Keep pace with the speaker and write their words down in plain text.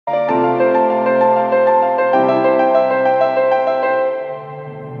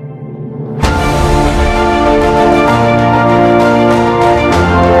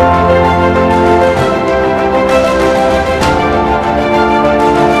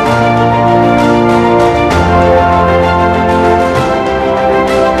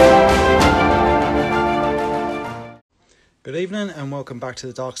back to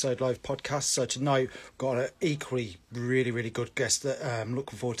the Dark Side Live podcast. So tonight we've got an equally really good guest that I'm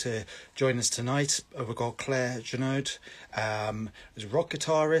looking forward to joining us tonight. We've got Claire Jeannaud, who's a rock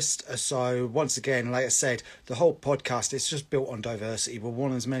guitarist. So once again, like I said, the whole podcast is just built on diversity. We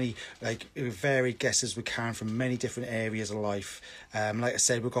want as many varied guests as we can from many different areas of life. Like I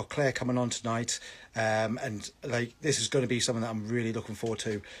said, we've got Claire coming on tonight. And this is going to be something that I'm really looking forward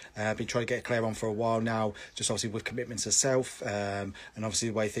to. I've been trying to get Claire on for a while now, just obviously with commitments herself, and obviously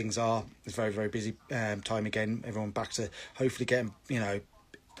the way things are, it's very busy time again. Everyone back to hopefully getting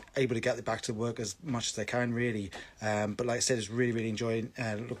able to get back to work as much as they can really. But like I said, it's really enjoying.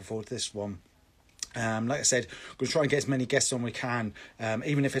 Looking forward to this one. Like I said, we're going to try and get as many guests on we can,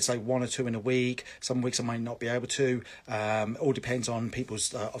 even if it's like one or two in a week. Some weeks I might not be able to. All depends on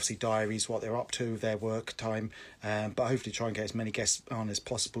people's obviously diaries, what they're up to, their work time. But hopefully try and get as many guests on as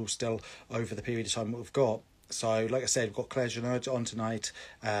possible still over the period of time that we've got. So like I said, we've got Claire Jeannaud on tonight,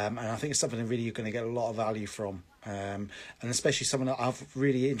 and I think it's something that really you're going to get a lot of value from. And especially someone that I'm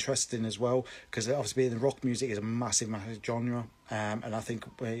really interested in as well, because obviously the rock music is a massive genre, and I think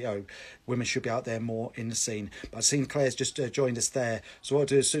women should be out there more in the scene. But I've seen Claire's just joined us there, so what I'll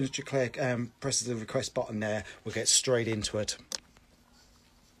do as soon as Claire presses the request button there, we'll get straight into it.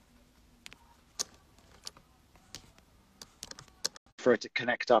 For it to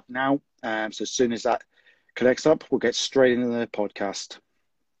connect up now, so as soon as that connects up, we'll get straight into the podcast.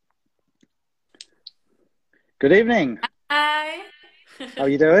 Good evening. Hi. How are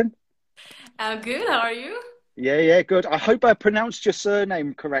you doing? I'm good. How are you? Yeah, good. I hope I pronounced your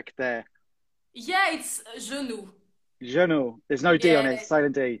surname correct there. Yeah, it's Jeannaud. Jeannaud. There's no D on it,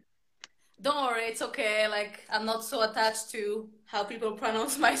 silent D. Don't worry, it's okay. I'm not so attached to how people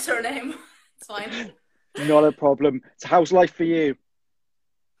pronounce my surname. It's fine. Not a problem. So how's life for you?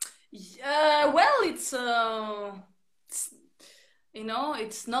 Well, it's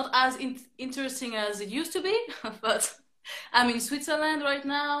it's not as interesting as it used to be, but I'm in Switzerland right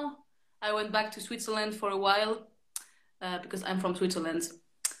now. I went back to Switzerland for a while because I'm from Switzerland.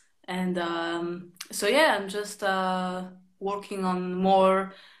 And so yeah, I'm just working on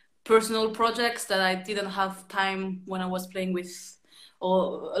more personal projects that I didn't have time when I was playing with a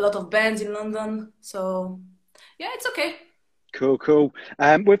lot of bands in London. So yeah, it's okay. Cool.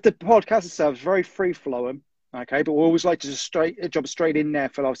 With the podcast itself, it's very free-flowing. Okay, but we always like to just jump straight in there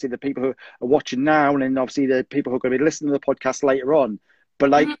for obviously the people who are watching now, and then obviously the people who are going to be listening to the podcast later on.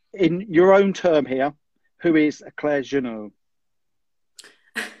 But in your own term here, who is Claire Jeannaud?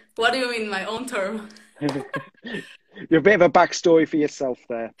 What do you mean, my own term? You're a bit of a backstory for yourself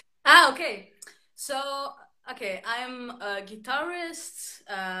there. Okay. So, I'm a guitarist.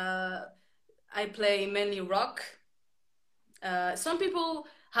 I play mainly rock. Some people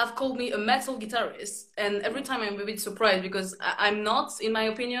have called me a metal guitarist, and every time I'm a bit surprised because I'm not, in my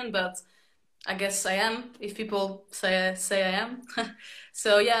opinion, but I guess I am if people say I am.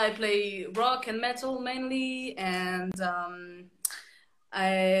 So yeah, I play rock and metal mainly, and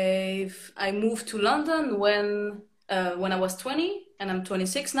I moved to London when I was 20, and I'm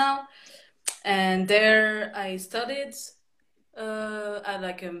 26 now, and there I studied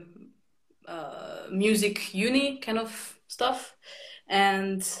at a music uni kind of stuff.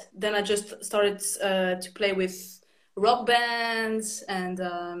 And then I just started to play with rock bands and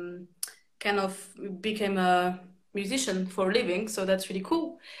kind of became a musician for a living. So that's really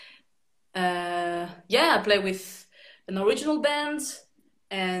cool. I play with an original band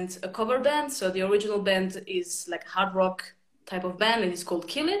and a cover band. So the original band is like hard rock type of band, and it's called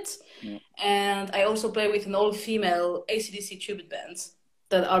Kill It. Yeah. And I also play with an all-female AC/DC tribute band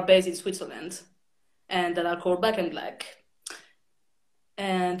that are based in Switzerland and that are called Back in Black.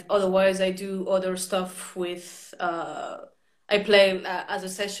 And otherwise, I do other stuff with, I play as a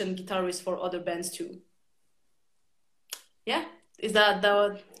session guitarist for other bands too. Yeah, is that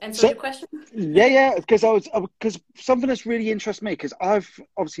would answer your question? Yeah, because something that's really interests me, because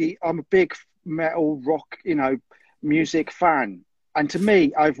I'm a big metal rock, music fan. And to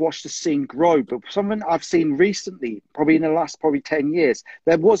me, I've watched the scene grow, but something I've seen recently, probably in the last 10 years,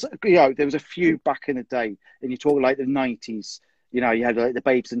 there was a few back in the day, and you talk like the 90s. You had like the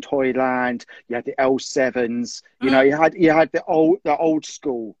Babes in Toyland, you had the L7s, you had the old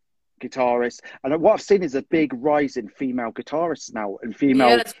school guitarists. And what I've seen is a big rise in female guitarists now and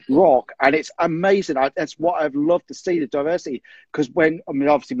female rock. And it's amazing. That's what I've loved to see, the diversity. Because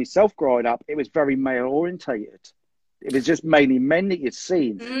obviously myself growing up, it was very male orientated. It was just mainly men that you'd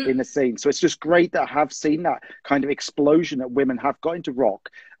seen in the scene. So it's just great that I have seen that kind of explosion that women have got into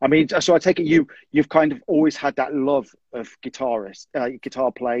rock. I mean, so I take it you've kind of always had that love of guitar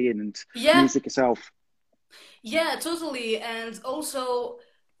playing and music itself. Yeah, totally. And also,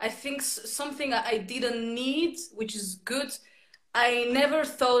 I think something I didn't need, which is good. I never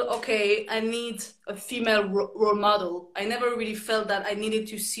thought, okay, I need a female role model. I never really felt that I needed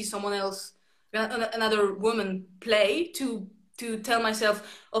to see someone else, another woman play to tell myself,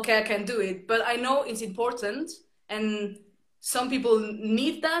 okay, I can do it. But I know it's important, and some people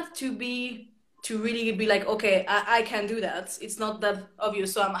need that to really be like, okay, I can do that. It's not that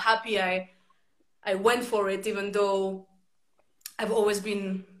obvious. So I'm happy I went for it, even though I've always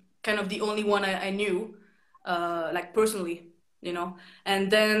been kind of the only one I knew, like personally, you know. And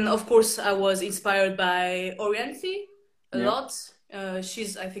then, of course, I was inspired by Orianthi a Yeah. lot. I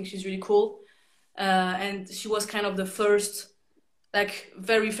think she's really cool. And she was kind of the first, like,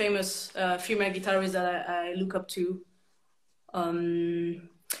 very famous female guitarist that I look up to.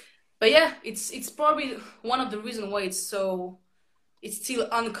 But yeah, it's probably one of the reasons why it's still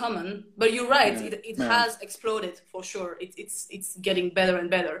uncommon, but you're right. Yeah. It Yeah. has exploded for sure. It's getting better and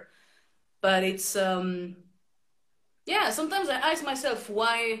better. But it's yeah. Sometimes I ask myself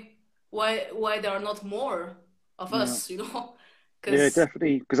why there are not more of Yeah. us, you know? Yeah, Because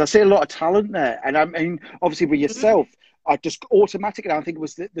definitely. Because I see a lot of talent there, and I mean, obviously with yourself, I just automatically, I think it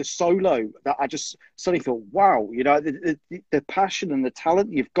was the solo that I just suddenly thought, wow, you know, the passion and the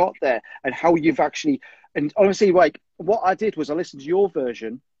talent you've got there, and how you've actually, and honestly, like what I did was I listened to your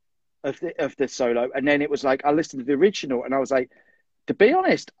version of the solo, and then it was like I listened to the original, and I was like, to be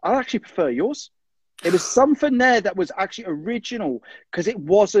honest, I actually prefer yours. It was something there that was actually original because it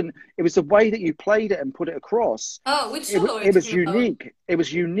wasn't. It was the way that you played it and put it across. oh, which solo are you It was talking about? unique. It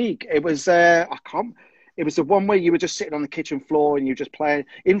was unique. It was I can't. It was the one where you were just sitting on the kitchen floor and you just playing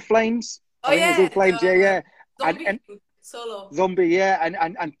In Flames. Oh I think it was yeah, In Flames. Yeah, yeah. And Zombie solo. Zombie. Yeah.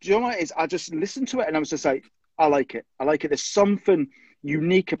 And do you know what it is? I just listened to it and I was just like, I like it. I like it. There's something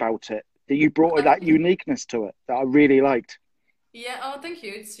unique about it that you brought that uniqueness to it that I really liked. Yeah. Oh, thank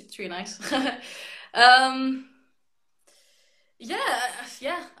you. It's really nice. um. Yeah.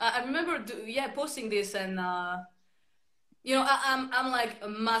 Yeah. I remember. Yeah, posting this and. You know, I'm like a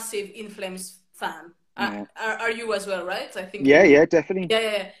massive In Flames fan. Yeah. Are you as well, right? I think Yeah. you. Yeah. Definitely. Yeah,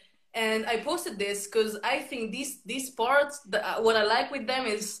 yeah. Yeah. And I posted this because I think these parts, what I like with them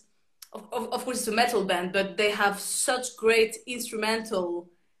is, of course, it's a metal band, but they have such great instrumental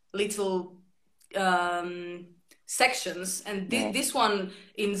little um, sections. And Yeah. this one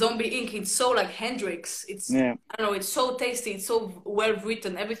in Zombie Inc., it's so like Hendrix. Yeah. I don't know, it's so tasty, it's so well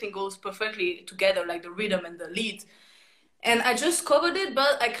written. Everything goes perfectly together, like the rhythm and the lead. And I just covered it,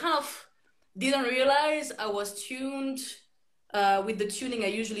 but I kind of didn't realize I was tuned with the tuning I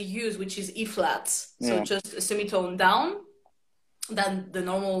usually use, which is E flat, so Yeah. just a semitone down than the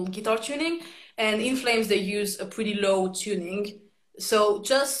normal guitar tuning. And in Flames, they use a pretty low tuning, so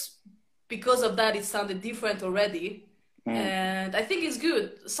just because of that, it sounded different already. Yeah. And I think it's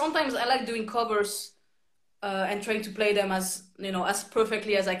good. Sometimes I like doing covers and trying to play them as as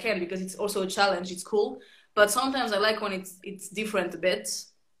perfectly as I can because it's also a challenge. It's cool, but sometimes I like when it's different a bit.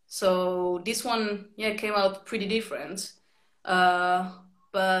 So this one, yeah, came out pretty different. Uh,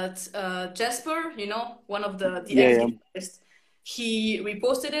 but Jasper, one of the ex Yeah. guitarists, he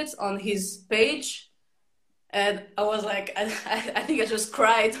reposted it on his page, and I was like, I think I just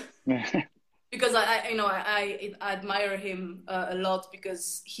cried Yeah. because I admire him a lot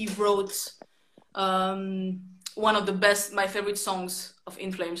because he wrote one of my favorite songs of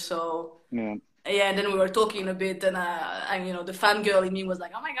In Flames. So Yeah. yeah, and then we were talking a bit, and the fangirl in me was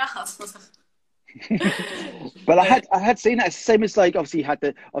like, oh my god. But But I had seen that same as like obviously you had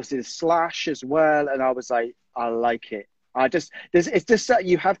the Slash as well, and I was like, I like it. I just it's just that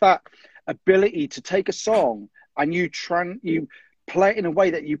you have that ability to take a song and you play it in a way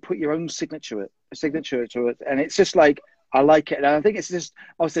that you put your own signature to it, and it's just like I like it, and I think it's just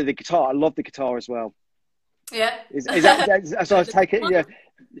obviously the guitar. I love the guitar as well. yeah. Is that so? I The take it, one- yeah.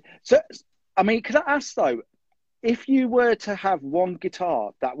 So I mean, can I ask though, if you were to have one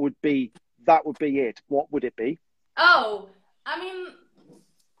guitar that would be it, what would it be? Oh, I mean,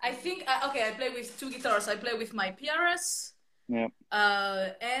 I think okay. I play with two guitars. I play with my PRS Yeah,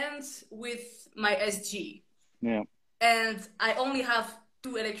 and with my SG. yeah, And I only have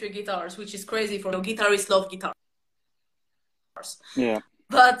two electric guitars, which is crazy for guitarists love guitars. yeah,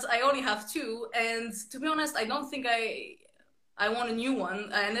 But I only have two, and to be honest, I don't think I want a new one.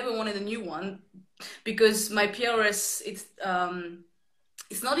 I never wanted a new one because my PRS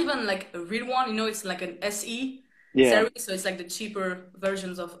it's not even like a real one. It's like an SE yeah, series, so it's like the cheaper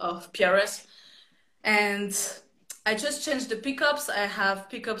versions of PRS. And I just changed the pickups. I have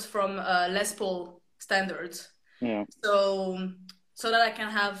pickups from Les Paul standard, yeah, so that I can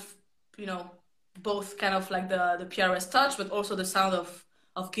have you know both kind of like the PRS touch, but also the sound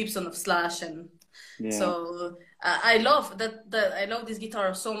of Gibson, of Slash, and Yeah. so I love that I love this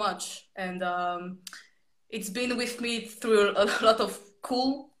guitar so much, and it's been with me through a lot of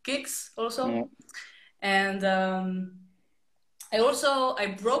cool gigs Yeah. also, and I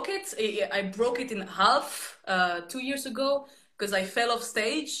broke it. I broke it in half 2 years ago because I fell off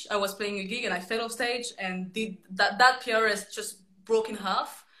stage. I was playing a gig and I fell off stage, and that PRS just broke in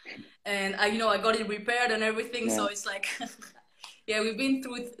half. And I got it repaired and everything. Yeah. So it's like, yeah, we've been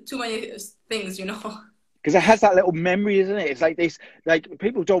through too many things. Because it has that little memory, isn't it? It's like this, like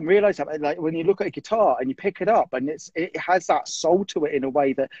people don't realize that. Like when you look at a guitar and you pick it up, and it has that soul to it in a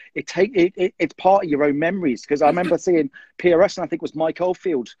way that it's part of your own memories. Because I remember seeing PRS, and I think it was Mike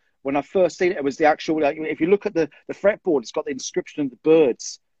Oldfield when I first seen it. It was the actual, like, if you look at the fretboard, it's got the inscription of the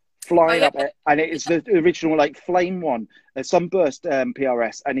birds Oh flying yeah, up it, and it is the original like flame one, Sunburst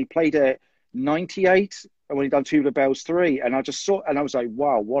PRS, and he played it 98 when he done Tubular Bells 3, and I just saw, and I was like,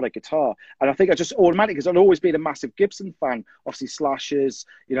 wow, what a guitar. And I think I just automatically, because I'd always been a massive Gibson fan, obviously Slashes,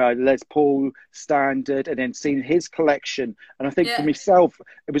 Les Paul standard, and then seeing his collection. And I think for yeah. myself,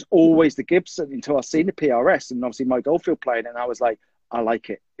 it was always the Gibson until I seen the PRS, and obviously Mike Oldfield playing it, and I was like, I like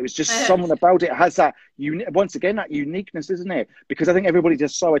it. It was just something about it. It has that once again, that uniqueness, isn't it? Because I think everybody's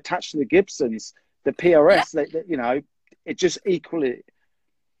just so attached to the Gibsons, the Yeah. PRS, that it just equally.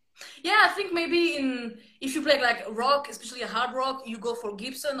 Yeah, I think maybe if you play like rock, especially a hard rock, you go for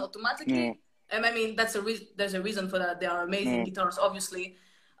Gibson Yeah, automatically. And I mean, there's a reason for that. They are amazing yeah, guitars, obviously.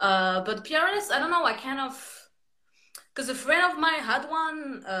 But PRS, I don't know. I kind of because a friend of mine had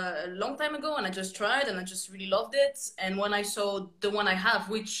one a long time ago, and I just tried, and I just really loved it. And when I saw the one I have,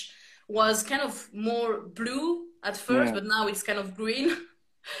 which was kind of more blue at first, yeah. but now it's kind of green,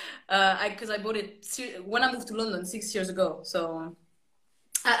 because I bought it when I moved to London 6 years ago. So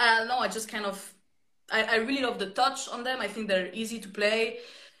I don't know. I just kind of I really love the touch on them. I think they're easy to play.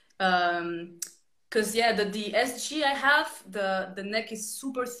 Because yeah, the SG I have, the neck is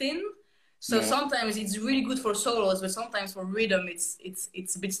super thin. So Yeah. sometimes it's really good for solos, but sometimes for rhythm it's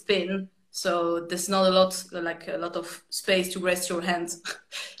a bit thin. So there's not a lot of space to rest your hand.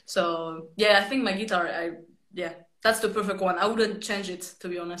 So yeah, I think my guitar, yeah, that's the perfect one. I wouldn't change it, to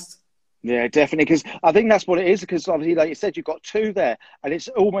be honest. Yeah, definitely. Because I think that's what it is. Because obviously, like you said, you've got two there, and it's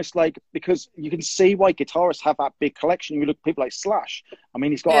almost like because you can see why guitarists have that big collection. You look at people like Slash. I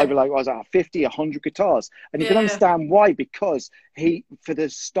mean, he's got Yeah, over like what was that, 50, 100 guitars, and you can yeah, understand why. Because for the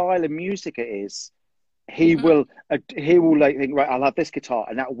style of music it is, he hmm, will like think, right, I'll have this guitar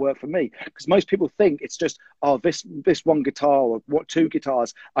and that'll work for me. Because most people think it's just, oh, this one guitar or what two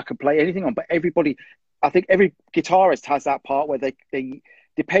guitars I can play anything on. But everybody, I think every guitarist has that part where they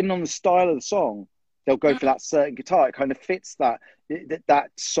depending on the style of the song, they'll go for hmm, that certain guitar. It kind of fits that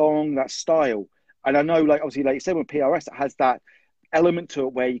song, that style. And I know, like obviously, like you said, with PRS, it has that element to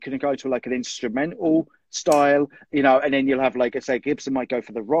it where you can go to like an instrumental style, and then you'll have, like I say, Gibson might go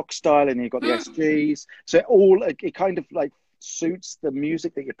for the rock style, and you've got the hmm. SGs. So it kind of like suits the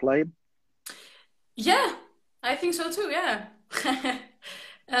music that you're playing. Yeah, I think so too. Yeah,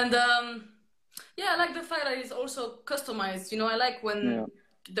 and yeah, I like the fact that it's also customized. I like Yeah,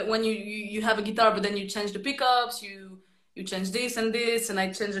 when you have a guitar, but then you change the pickups, you change this and this, and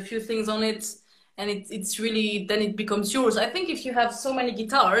I change a few things on it, and it's really then it becomes yours. I think if you have so many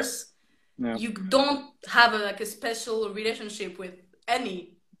guitars, yeah, you don't have like a special relationship with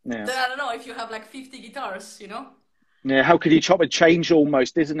any. yeah. Then I don't know if you have like 50 guitars. Yeah, how could you chop and change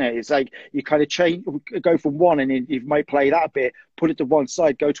almost, isn't it? It's like you kind of change, go from one, and then you might play that a bit, put it to one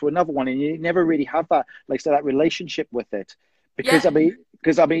side, go to another one, and you never really have that, like say, that relationship with it. Yeah,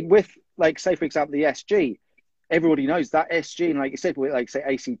 Because I mean, with like say for example the SG, everybody knows that SG, and like you said, with like say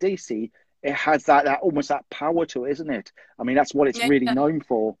AC/DC, it has that almost that power to it, isn't it? I mean, that's what it's yeah, really yeah, known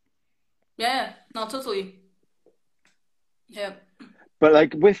for. yeah. No, totally. Yeah. But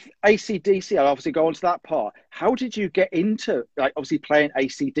like with AC/DC, I'll obviously go on to that part. How did you get into like obviously playing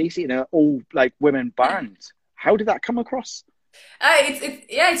AC/DC in an all like women band? How did that come across?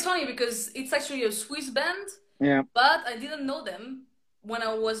 It's funny because it's actually a Swiss band, Yeah, but I didn't know them when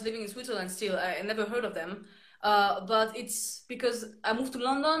I was living in Switzerland. Still, I never heard of them. But it's because I moved to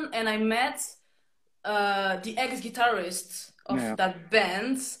London and I met the ex-guitarist of yeah, that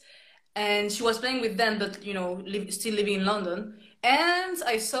band, and she was playing with them, but still living in London. And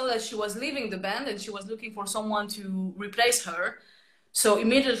I saw that she was leaving the band and she was looking for someone to replace her. So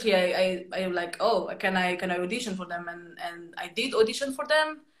immediately I like, oh, can I audition for them? And I did audition for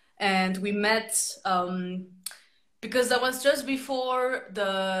them, and we met because that was just before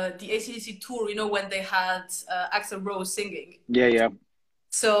the AC/DC tour, when they had Axl Rose singing. yeah, yeah.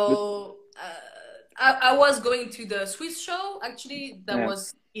 So I was going to the Swiss show actually. That Yeah.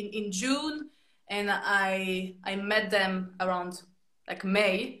 was in June, and I met them around like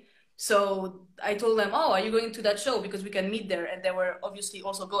May. So I told them, "Oh, are you going to that show? Because we can meet there." And they were obviously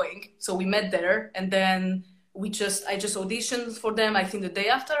also going. So we met there, and then I just auditioned for them. I think the day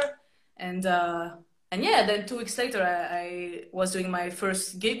after, and yeah, then 2 weeks later, I was doing my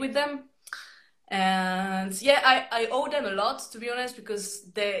first gig with them. And yeah, I owe them a lot, to be honest, because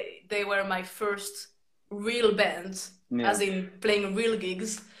they were my first real band, as in playing real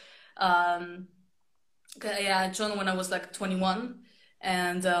gigs. Yeah, John, when I was like 21,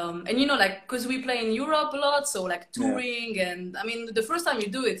 and you know, like, because we play in Europe a lot, so like touring, and I mean, the first time you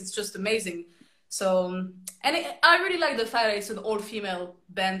do it, it's just amazing. So, and I really like the fact that it's an all-female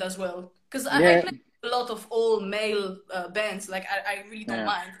band as well, because I play a lot of all-male bands. Like I really don't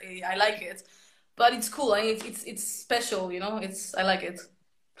mind. I like it. But it's cool. I mean, it's special, you know. I like it.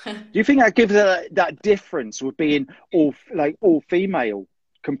 Do you think that gives that difference with being all female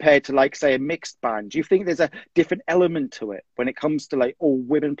compared to, like, say, a mixed band? Do you think there's a different element to it when it comes to like all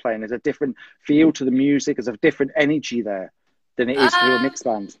women playing? There's a different feel to the music. There's a different energy there than it is to a mixed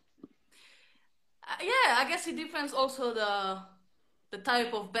band. Yeah, I guess it depends also the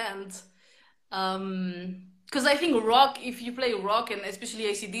type of band. Because I think rock, if you play rock, and especially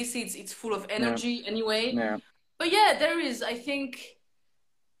AC/DC, it's full of energy anyway. Yeah. But yeah, I think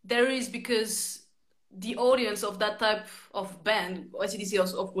there is, because the audience of that type of band, AC/DC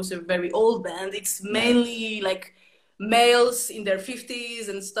is of course a very old band, it's mainly like males in their 50s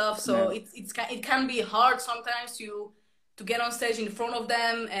and stuff. So it can be hard sometimes to get on stage in front of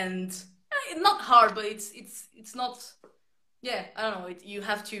them, and not hard, but it's not, I don't know, you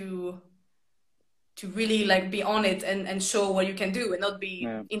have to really like be on it and show what you can do and not be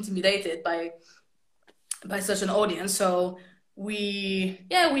intimidated by such an audience. So we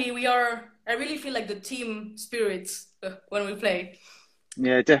are, I really feel like the team spirit when we play.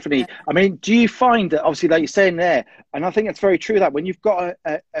 Yeah, definitely. I mean, do you find that, obviously, like you're saying there, and I think it's very true, that when you've got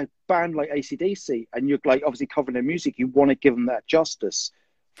a band like AC/DC and you're like obviously covering their music, you want to give them that justice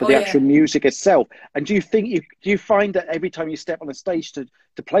for the actual music itself. And do you find that every time you step on the stage to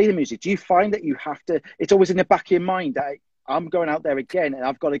play the music, do you find that you have to, it's always in the back of your mind that I'm going out there again and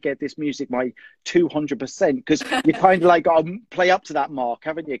I've got to get this music my 200%, because you kind of like got to play up to that mark,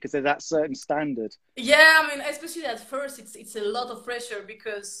 haven't you? Because there's that certain standard. Yeah, I mean, especially at first, it's a lot of pressure,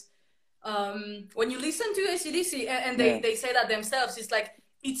 because when you listen to AC/DC and they say that themselves, it's like,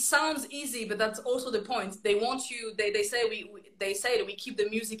 it sounds easy, but that's also the point. They want you. They say that we keep the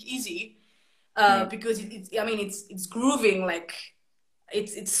music easy because it's grooving, like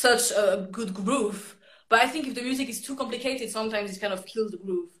it's such a good groove. But I think if the music is too complicated, sometimes it kind of kills the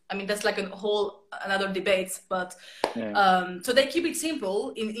groove. I mean, that's like another debate. But so they keep it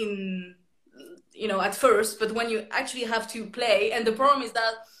simple in at first. But when you actually have to play, and the problem is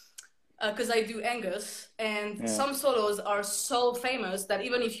that, because I do Angus, and some solos are so famous that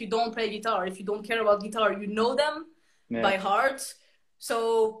even if you don't play guitar, if you don't care about guitar, you know them by heart.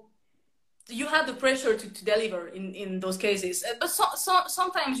 So you have the pressure to deliver in those cases. But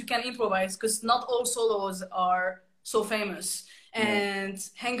sometimes you can improvise, because not all solos are so famous. And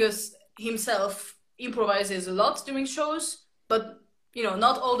Angus himself improvises a lot during shows, but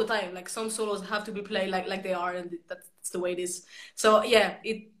not all the time. Like, some solos have to be played like they are, and that's the way it is. So yeah,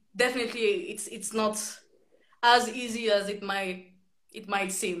 definitely it's not as easy as it might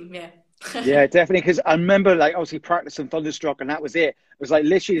seem. Yeah, definitely, because I remember, like, obviously practicing Thunderstruck, and that was it. It was like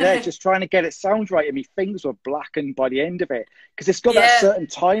literally there just trying to get it sound right, and my fingers were blackened by the end of it, because it's got that certain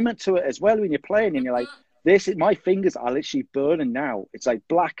timing to it as well when you're playing, and you're like, my fingers are literally burning now. It's like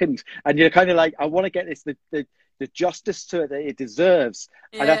blackened, and you're kind of like, I want to get this the justice to it that it deserves.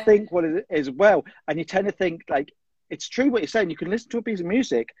 And I think what it is, well, and you tend to think, like, it's true what you're saying. You can listen to a piece of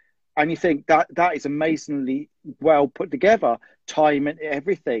music and you think that is amazingly well put together, time and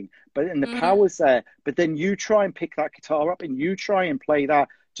everything, but then the power's there. But then you try and pick that guitar up and you try and play that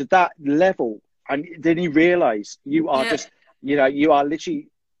to that level, and then you realize you are just, you are literally,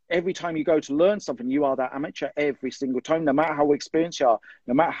 every time you go to learn something, you are that amateur every single time, no matter how experienced you are,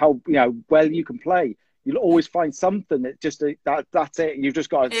 no matter how well you can play. You'll always find something that just that's it. You've just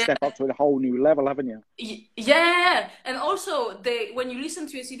got to step up to a whole new level, haven't you? Yeah, and also when you listen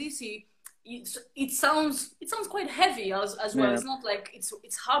to AC/DC, it sounds quite heavy as well. It's not like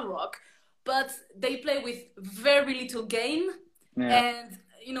it's hard rock, but they play with very little gain, and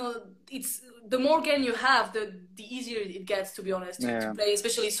it's the more gain you have, the easier it gets, to be honest, to play,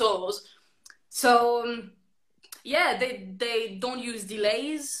 especially solos. So yeah, they don't use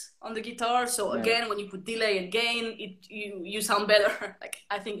delays on the guitar. So Yeah. again, when you put delay and gain, you sound better. Like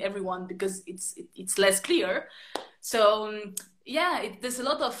I think everyone, because it's less clear. So yeah, there's a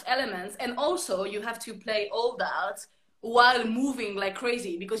lot of elements, and also you have to play all that while moving like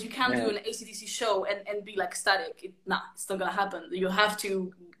crazy, because you can't do an AC/DC show and be like static. It's not gonna happen. You have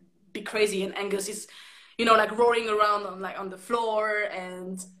to be crazy, and Angus is, you know, like roaring around on the floor,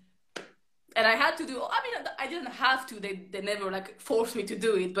 and I had to do. I mean, I didn't have to. They never like forced me to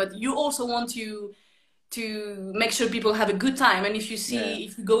do it. But you also want to make sure people have a good time. And if you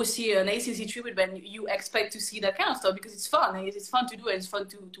go see an AC/DC tribute band, you expect to see that kind of stuff because it's fun. It's fun to do and it's fun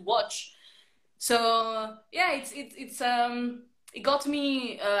to watch. So yeah, it got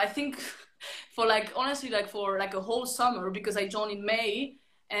me. I think for like honestly like for like a whole summer, because I joined in May,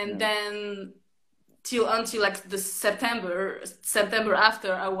 and then until like the September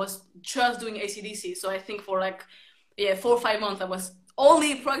after, I was just doing AC/DC. So I think for like 4 or 5 months I was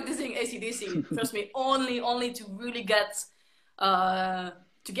only practicing AC/DC. Trust me, only to really get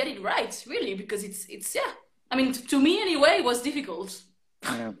it right, really, because it's yeah. I mean, to me anyway, it was difficult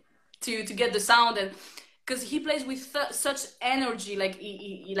to get the sound, and because he plays with such energy, like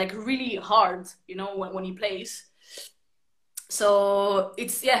he like really hard, you know, when he plays. So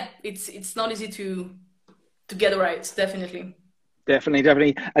it's not easy to get it right, definitely.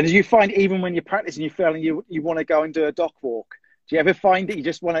 Definitely. And do you find even when you're practicing, you feel you want to go and do a dock walk? Do you ever find that you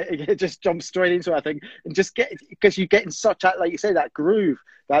just want to just jump straight into it, I think, and just get, because you get in such a, like you say, that groove,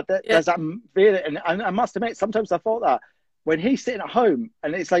 there's that feeling. And I must admit, sometimes I thought that when he's sitting at home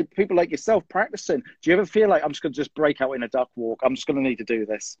and it's like people like yourself practicing, do you ever feel like, I'm just going to just break out in a duck walk? I'm just going to need to do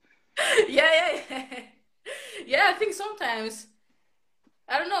this. Yeah. Yeah, I think sometimes,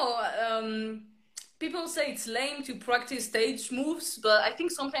 I don't know, people say it's lame to practice stage moves, but I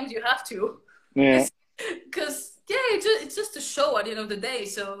think sometimes you have to. Yeah. Because, it's just a show at the end of the day.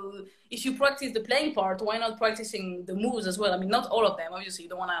 So if you practice the playing part, why not practicing the moves as well? I mean, not all of them, obviously. You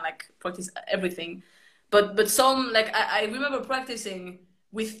don't want to, like, practice everything. But some, like, I remember practicing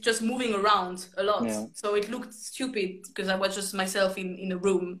with just moving around a lot. Yeah. So it looked stupid because I was just myself in a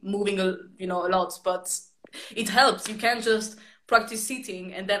room moving, a lot. But it helps. You can't just practice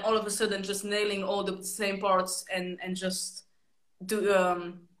sitting and then all of a sudden just nailing all the same parts and just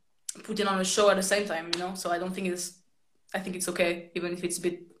do putting on a show at the same time, you know. So I think it's okay, even if it's a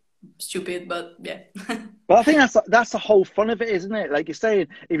bit stupid, but yeah. But I think that's the whole fun of it, isn't it? Like you're saying,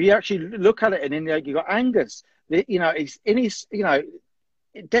 if you actually look at it, and then like you got Angus, you know, he's in his, you know,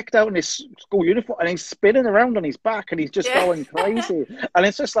 decked out in his school uniform, and he's spinning around on his back, and he's just going crazy, and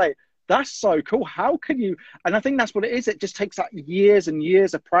it's just like, that's so cool. How can you? And I think that's what it is. It just takes that years and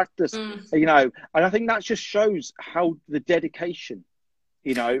years of practice, you know. And I think that just shows how the dedication,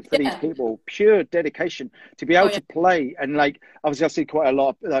 you know, for these people, pure dedication to be able to play. And like, obviously, I see quite a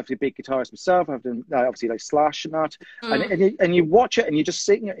lot of obviously big guitarists myself. I've done obviously like Slash and that, and you watch it and you're just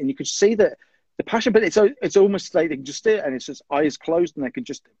sitting it and you can see that the passion. But it's almost like they can just sit and it's just eyes closed and they can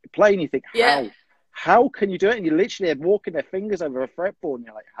just play. And you think, how can you do it? And you literally are walking their fingers over a fretboard and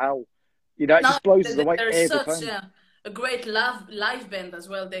you're like, how? You know, it just blows us away every time. A great live band as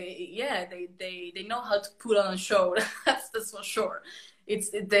well. They know how to put on a show. that's for sure.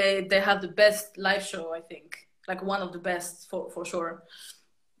 They have the best live show, I think, like one of the best for sure.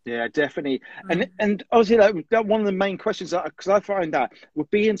 Yeah, definitely. And obviously, like, that one of the main questions, because I find that would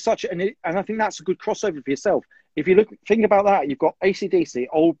be in such and I think that's a good crossover for yourself. If you think about that, you've got AC/DC,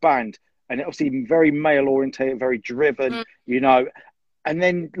 old band, and obviously very male orientated, very driven, you know, and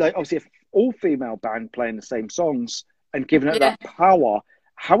then like obviously an all-female band playing the same songs and giving it that power.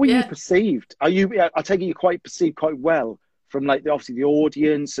 How are you perceived? I take it you're perceived quite well from like obviously the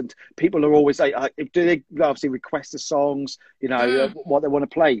audience, and people are always like, do they obviously request the songs, you know, what they want to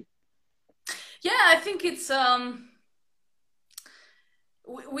play? Yeah, I think it's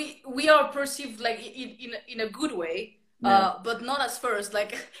we are perceived like in a good way, but not as first.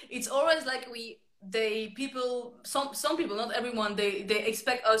 Like it's always like some people, not everyone, they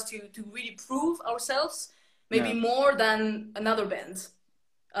expect us to really prove ourselves, maybe more than another band,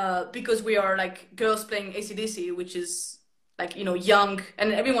 because we are like girls playing AC/DC, which is like, you know, young,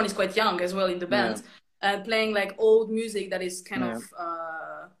 and everyone is quite young as well in the band, playing like old music that is kind of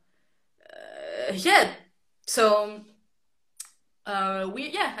so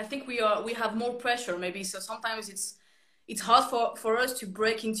I think we have more pressure maybe, so sometimes it's hard for us to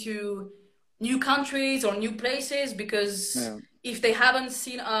break into new countries or new places, because if they haven't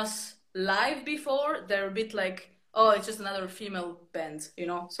seen us live before, they're a bit like, oh, it's just another female band, you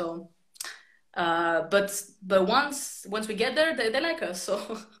know. So but once we get there, they like us.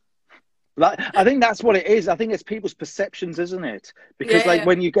 So Like, I think that's what it is. I think it's people's perceptions, isn't it? Because like Yeah,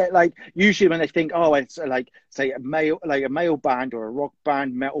 when you get like usually when they think, oh, it's like say a male band or a rock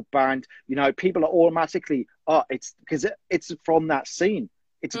band, metal band, you know, people are automatically, oh, it's because it's from that scene.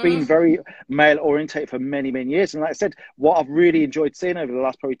 It's been mm, very male orientated for many, many years. And like I said, what I've really enjoyed seeing over the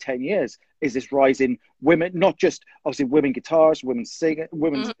last probably 10 years is this rise in women, not just obviously women guitarists, women singers,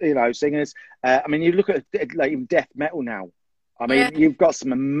 women, mm, you know, singers. I mean, you look at like even death metal now. I yeah, mean, you've got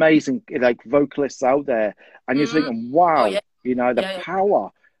some amazing like vocalists out there, and you're mm, thinking, oh wow, yeah, you know, the yeah, yeah.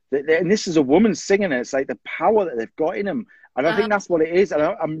 power. And this is a woman singing it. It's like the power that they've got in them, and I Uh-huh. think that's what it is. And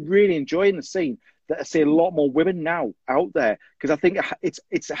I'm really enjoying the scene that I see a lot more women now out there because I think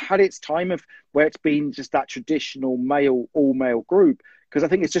it's had its time of where it's been just that traditional male all male group. Because I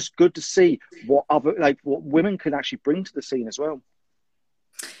think it's just good to see what other like what women can actually bring to the scene as well.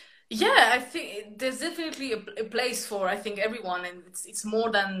 Yeah, I think there's definitely a place for I think everyone, and it's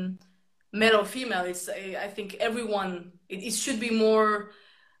more than male or female. It's I think everyone. It should be more,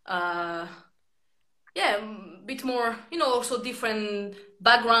 uh, yeah, a bit more. You know, also different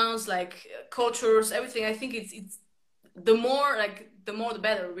backgrounds, like cultures, everything. I think it's the more like the more the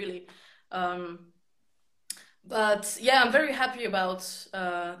better, really. Um, but yeah, I'm very happy about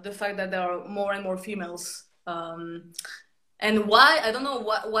the fact that there are more and more females. And why? I don't know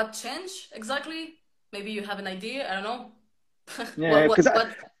what changed exactly. Maybe you have an idea. I don't know. Yeah, because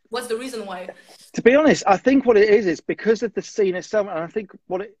What's the reason why? to be honest, I think what it is because of the scene itself, and I think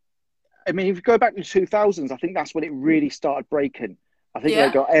what it. I mean, if you go back to the 2000s, I think that's when it really started breaking. I think they Yeah.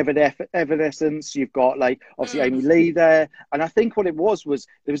 got Evanescence. You've got like obviously Amy Mm. Lee there, and I think what it was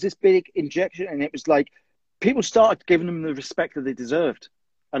there was this big injection, and it was like people started giving them the respect that they deserved.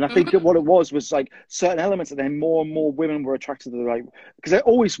 And I think Hmm. what it was like certain elements, and then more and more women were attracted to the like because they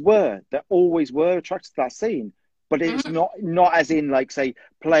always were attracted to that scene. But it's Hmm. not as in like say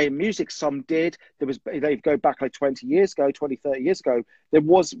playing music. Some did. There was they go back like 20 years ago, 20, 30 years ago. There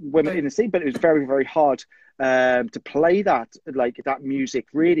was women in the scene, but it was very, very hard to play that like that music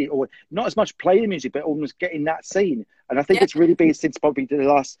really, or not as much play the music, but almost get in that scene. And I think Yeah. it's really been since probably the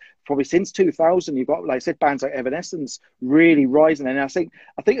last probably since 2000. You've got like I said, bands like Evanescence really rising, and I think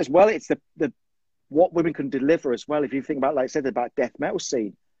as well it's the what women can deliver as well. If you think about like I said about death metal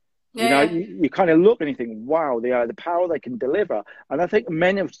scene. You know, Yeah. you kind of look and you think, wow, the power they can deliver. And I think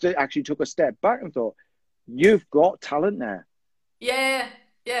men have actually took a step back and thought, you've got talent there. Yeah.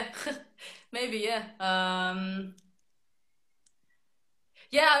 Yeah. Yeah. Maybe. Yeah.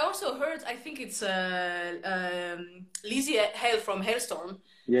 Yeah. I also heard. I think it's Lizzie Hale from Hailstorm.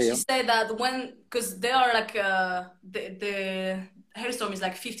 Yeah, She yeah, said that when because they are like the Hailstorm is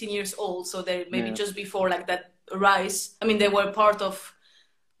like 15 years old, so they maybe yeah, just before like that rise. I mean, they were part of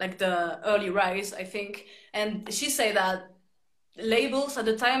like the early rise, I think. And she said that labels at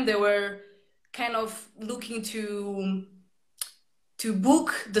the time they were kind of looking to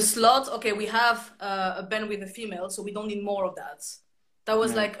book the slot. Okay, we have a band with a female, so we don't need more of that. That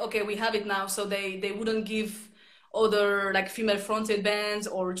was yeah, like okay, we have it now, so they wouldn't give other like female fronted bands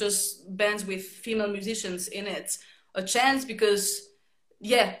or just bands with female musicians in it a chance because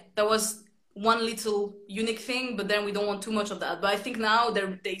yeah, that was one little unique thing, but then we don't want too much of that. But I think now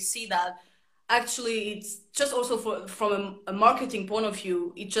they see that actually it's just also from a marketing point of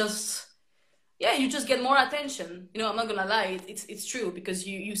view, it just yeah, you just get more attention. You know, I'm not gonna lie, it's true because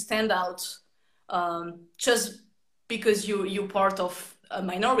you stand out just because you're part of a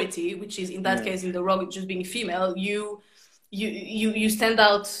minority, which is in that yeah. case in the rock just being female, you stand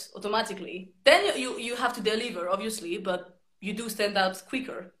out automatically. Then you have to deliver, obviously, but you do stand out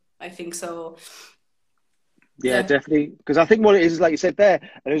quicker. I think so. Yeah, Yeah. definitely. Because I think what it is, like you said there,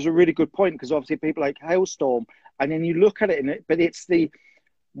 and it was a really good point, because obviously people like Hailstorm, and then you look at it, but it's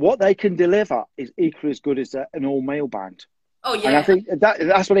what they can deliver is equally as good as an all male band. Oh And I yeah. think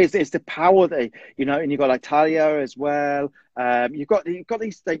that's what it is. It's the power that you know, and you've got like Talia as well. You've got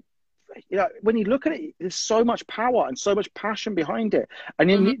these like you know, when you look at it, there's so much power and so much passion behind it. And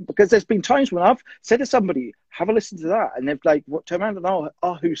Hmm. because there's been times when I've said to somebody, "Have a listen to that," and they've like turn around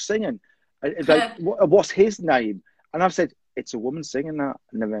and who's singing? And it's like, what's his name? And I've said, "It's a woman singing that,"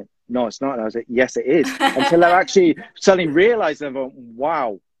 and they went, "No, it's not." And I was like, "Yes, it is." Until they're actually suddenly realised and going,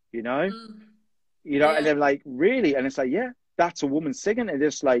 "Wow," you know. Mm. And Yeah. they're like, really? And it's like, yeah, that's a woman singing. And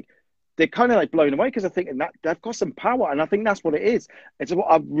it's like, they're kind of like blown away because I think that they've got some power. And I think that's what it is. It's what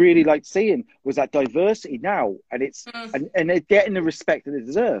I've really liked seeing was that diversity now. And Mm. and they're getting the respect that they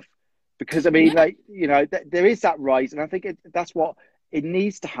deserve. Because I mean, Yeah. like, you know, there is that rise. And I think that's what it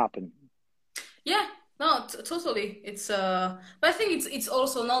needs to happen. Yeah. No, totally. It's but I think it's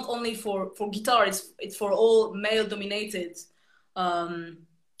also not only for guitar. It's for all male dominated um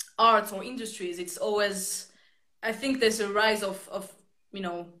arts or industries, it's always, I think there's a rise of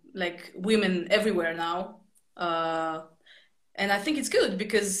like women everywhere now. And I think it's good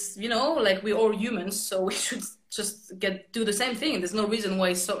because, like we're all humans, so we should just do the same thing. There's no reason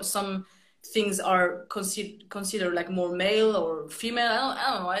why some things are considered like more male or female.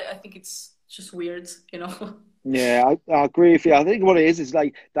 I don't know. I think it's just weird, Yeah, I agree with you. I think what it is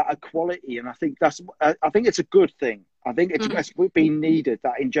like that equality, and I think I think it's a good thing. I think it's been needed,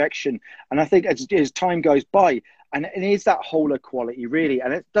 that injection, and I think as time goes by, and it is that whole equality really,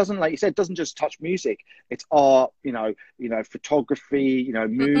 and it doesn't, like you said, it doesn't just touch music. It's art, photography,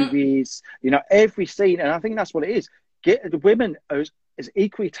 movies, every scene, and I think that's what it is. Get the women as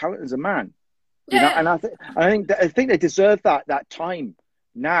equally talented as a man, Yeah. and I think they deserve that time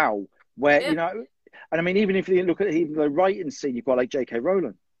now where Yeah. And I mean, even if you look at even the writing scene, you've got like J.K.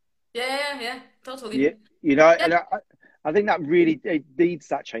 Rowling. Yeah, totally. Yeah, and Yeah. I think that really it needs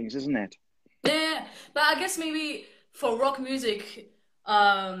that change, doesn't it? Yeah, but I guess maybe for rock music,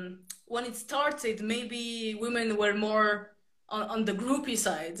 when it started, maybe women were more on the groupie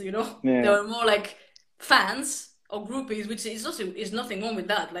side, They Yeah, were more like fans or groupies, which is also is nothing wrong with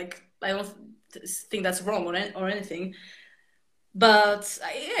that. Like I don't think that's wrong or anything. But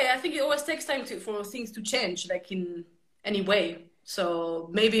yeah, I think it always takes time for things to change, like in any way. So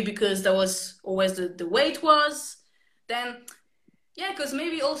maybe because that was always the way it was, then yeah, because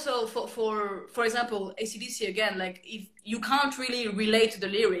maybe also for example, AC/DC again, like if you can't really relate to the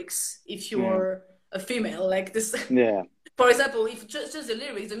lyrics if yeah, you're a female, like this. yeah, For example, if just the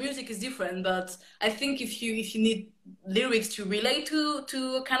lyrics, the music is different, but I think if you need lyrics to relate to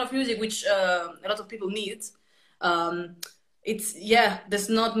a kind of music, which a lot of people need, um, there's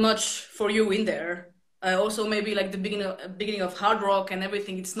not much for you in there. Also, maybe like the beginning of hard rock and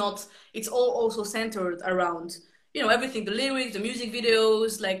everything. It's all also centered around everything, the lyrics, the music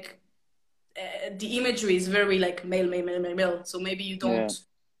videos, like the imagery is very like male, male, male, male, male. So maybe you yeah, don't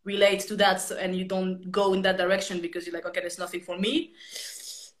relate to that, and you don't go in that direction because you're like, okay, there's nothing for me.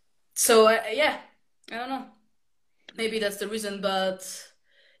 So yeah, I don't know. Maybe that's the reason, but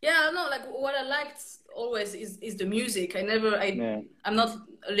yeah, I don't know. Like what I liked always is the music. yeah. I'm not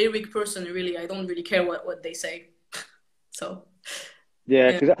a lyric person really. I don't really care what they say. So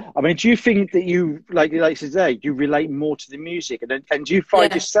Yeah, yeah, because I mean, do you think that you like today, you relate more to the music, and do you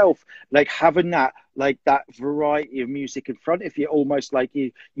find yeah. yourself like having that variety of music in front of you, almost like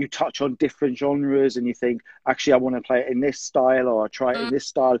you touch on different genres, and you think, actually, I want to play it in this style, or I try it in Mm. this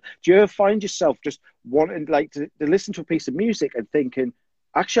style. Do you ever find yourself just wanting like to listen to a piece of music and thinking,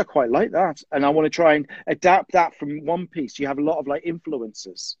 actually, I quite like that, and I want to try and adapt that from one piece? You have a lot of like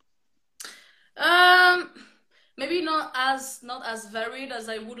influences. Um, Maybe not as varied as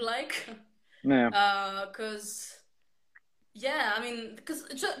I would like. Yeah, Because yeah, I mean, because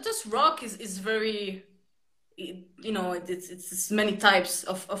just rock is very, it's many types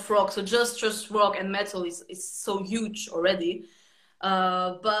of rock. So just rock and metal is so huge already.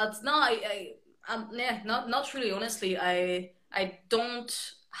 But no, yeah, not really. Honestly, I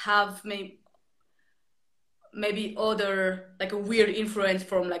don't have maybe other like a weird influence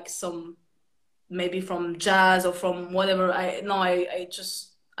from like some maybe from jazz or from whatever. I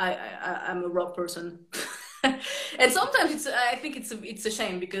just I'm a rock person. And sometimes I think it's a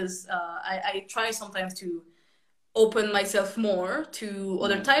shame because I try sometimes to open myself more to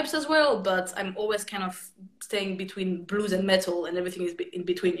other yeah. types as well, but I'm always kind of staying between blues and metal, and everything is in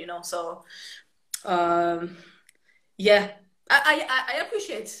between, So um, yeah, I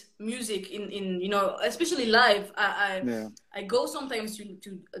appreciate music in especially live. Yeah. I go sometimes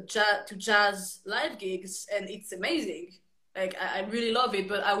to jazz live gigs, and it's amazing. Like I really love it,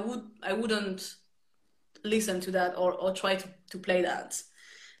 but I wouldn't listen to that or try to play that.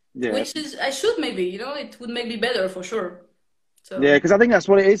 Yeah, Which is I should maybe, it would make me better for sure. yeah, So because I think that's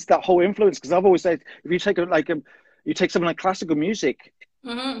what it is, that whole influence. Because I've always said, if you take you take something like classical music,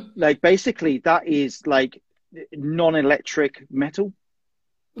 hmm like basically that is like non-electric metal.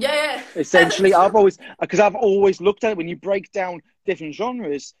 yeah, yeah. Essentially, That's true. I've always looked at it when you break down different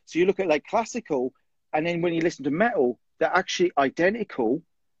genres. So you look at like classical, and then when you listen to metal, they're actually identical,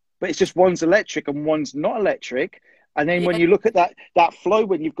 but it's just one's electric and one's not electric. And then when Yeah, you look at that flow,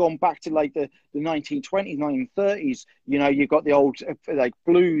 when you've gone back to like the 1920s, 1930s, you've got the old like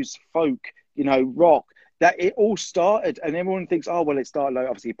blues, folk, rock, that it all started. And everyone thinks, oh, well, it started like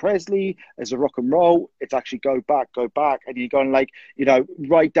obviously Presley as a rock and roll. It's actually go back. And you're going like,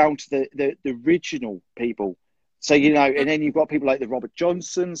 right down to the original people. So, and then you've got people like the Robert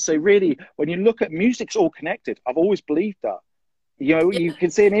Johnson. So really, when you look at music's all connected. I've always believed that. yeah, You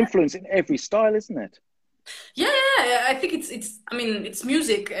can see an influence in every style, isn't it? Yeah. I think it's. I mean, it's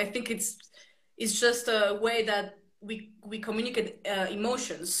music. I think it's just a way that we communicate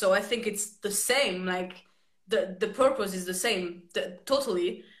emotions. So I think it's the same. Like the purpose is the same.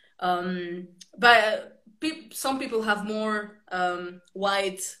 Totally. But some people have more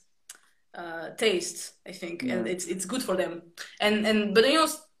wide taste, I think, and Yeah. it's good for them. And but you know,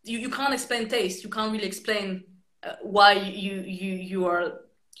 you can't explain taste. You can't really explain why you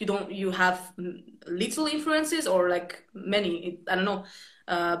have little influences or like many. I don't know.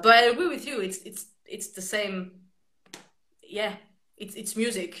 But I agree with you. It's the same. Yeah, it's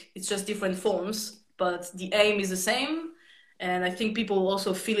music. It's just different forms, but the aim is the same. And I think people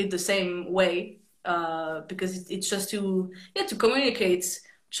also feel it the same way because it's just to communicate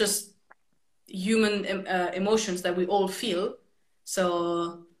just human emotions that we all feel.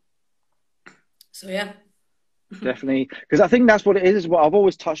 So yeah. Definitely, because I think that's what it is. What I've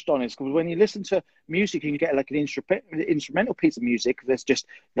always touched on is because when you listen to music, you can get like an instrumental piece of music that's just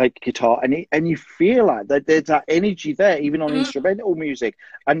like guitar, and you feel like that there's that energy there, even on Mhm. instrumental music.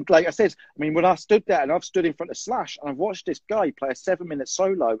 And like I said, I mean, when I stood there and I've stood in front of Slash and I've watched this guy play a 7-minute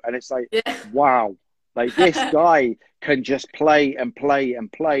solo, and it's like, Yeah. wow, like this guy can just play and play and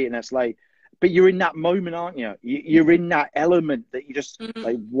play, and it's like. But you're in that moment, aren't you? You're in that element that you just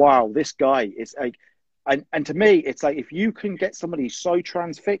like, Mhm. wow, this guy is like, and to me, it's like if you can get somebody so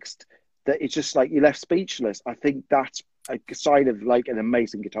transfixed that it's just like you're left speechless, I think that's a sign of like an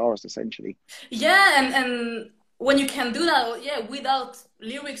amazing guitarist, essentially. Yeah, and when you can do that, yeah, without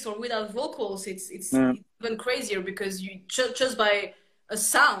lyrics or without vocals, it's Yeah, even crazier because you just by a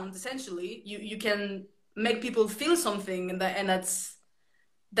sound, essentially, you can make people feel something, and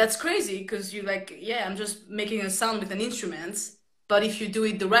that's crazy because you like, yeah, I'm just making a sound with an instrument, but if you do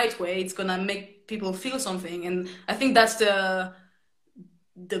it the right way, it's gonna make people feel something, and I think that's the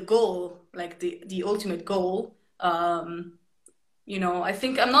goal, like the ultimate goal. You know, I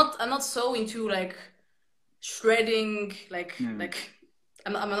think I'm not so into like shredding, yeah, like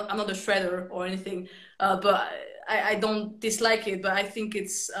I'm not a shredder or anything, but I don't dislike it, but I think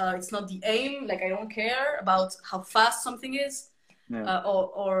it's not the aim. Like I don't care about how fast something is, yeah,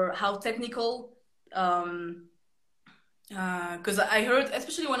 or how technical. Because I heard,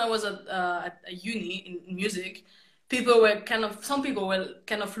 especially when I was at a uni in music, some people were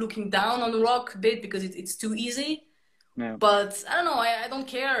kind of looking down on rock a bit because it's too easy. yeah. But I don't know. I don't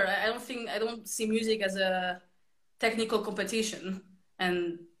care. I don't see music as a technical competition.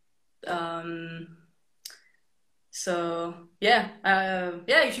 And um, so yeah,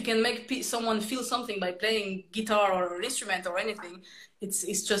 yeah. If you can make someone feel something by playing guitar or an instrument or anything,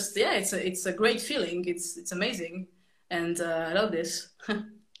 it's just yeah. It's a great feeling. It's amazing, and I love this.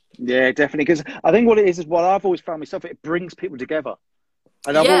 Yeah, definitely. Because I think what it is what I've always found myself, it brings people together.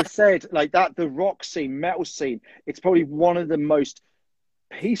 And I've Yeah. always said like that, the rock scene, metal scene, it's probably one of the most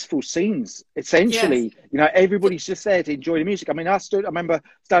peaceful scenes. Yes. Essentially, everybody's just there to enjoy the music. I mean, I remember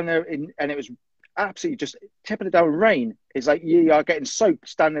standing there and it was absolutely just tipping it down with rain. It's like you are getting soaked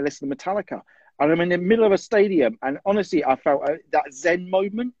standing there listening to Metallica. And I'm in the middle of a stadium, and honestly, I felt that Zen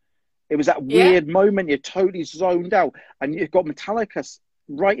moment. It was that Yeah. weird moment you're totally zoned out, and you've got Metallica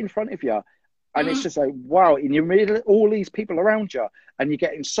right in front of you, and it's Mhm. just like wow. And you're meeting all these people around you, and you're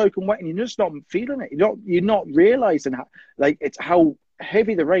getting soaking wet, and you're just not feeling it. You're not realizing how like it's how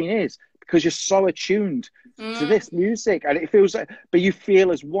heavy the rain is because you're so attuned to Mm. this music, and it feels like, but you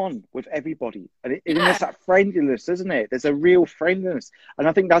feel as one with everybody, and Yeah. there's that friendliness, isn't it? There's a real friendliness, and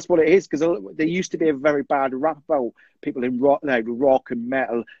I think that's what it is because there used to be a very bad rap about people in rock, like rock and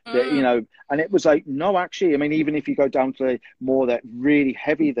metal, that Mm. and it was like no, actually, I mean, even if you go down to more that really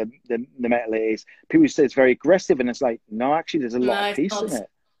heavy the metal is, people say it's very aggressive, and it's like no, actually, there's a lot No, of it's peace in not. it.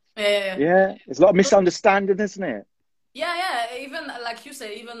 Yeah. Yeah. Yeah, there's a lot of misunderstanding, isn't it? Yeah. Even like you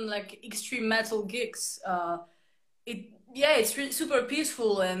say, even like extreme metal gigs, it's super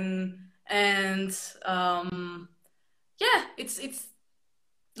peaceful and yeah, it's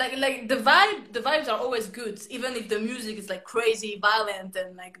like the vibes are always good, even if the music is like crazy, violent,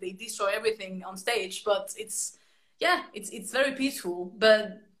 and like they destroy everything on stage. But yeah, it's very peaceful,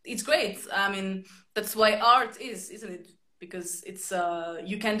 but it's great. I mean, that's why art is, isn't it? Because it's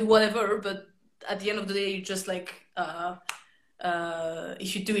you can do whatever, but at the end of the day, you just like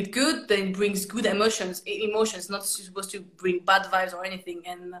if you do it good, then it brings good emotions, not supposed to bring bad vibes or anything.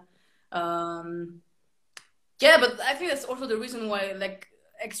 And um, yeah, but I think that's also the reason why like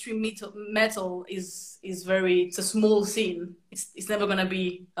extreme metal is very, it's a small scene. It's never gonna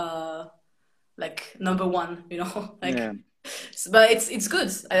be like number one, like. Yeah. But it's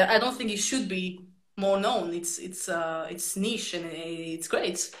good. I don't think it should be more known. It's niche and it's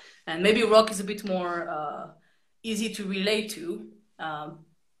great. and maybe rock is a bit more easy to relate to.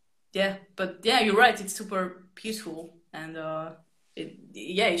 Yeah, but yeah, you're right. It's super peaceful, and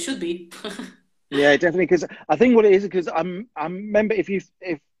yeah, it should be. Yeah, definitely. Because I think what it is, because I remember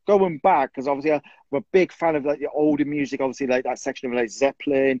if going back, because obviously I'm a big fan of like the older music, obviously like that section of like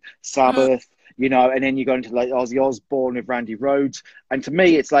Zeppelin, Mm, Sabbath, you know, and then you go into like Ozzy Osbourne with Randy Rhoads. And to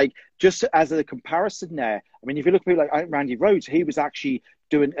me, it's like just as a comparison there. I mean, if you look at people like Randy Rhoads, he was actually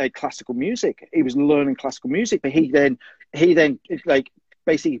doing classical music. He was learning classical music, but he then like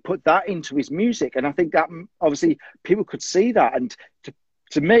basically put that into his music. And I think that obviously people could see that. And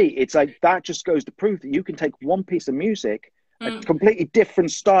to me, it's like that just goes to prove that you can take one piece of music, a mm. completely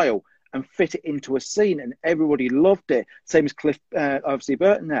different style, and fit it into a scene, and everybody loved it. Same as Cliff, obviously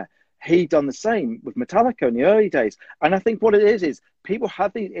Burton there. He done the same with Metallica in the early days. And I think what it is people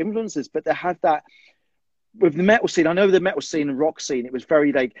have these influences, but they have that with the metal scene. I know the metal scene and rock scene, it was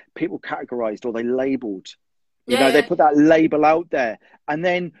very like people categorized or they labeled. You Yeah, know, they yeah. put that label out there. And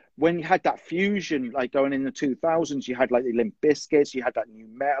then when you had that fusion, like going in the 2000s, you had like the Limp Bizkits, you had that new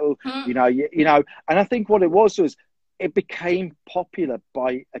metal, Mm. you know, and I think what it was it became popular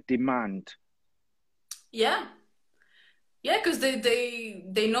by a demand. Yeah, yeah, because they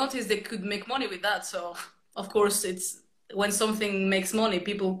noticed they could make money with that. So of course, it's when something makes money,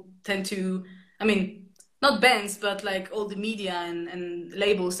 people tend to. I mean, not bands, but like all the media and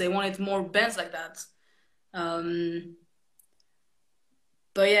labels, they wanted more bands like that. Um,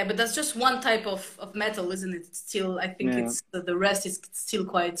 but yeah, but that's just one type of metal, isn't it? Still, I think Yeah. it's the rest is still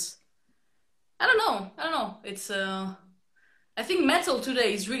quite. I don't know. I don't know. It's I think metal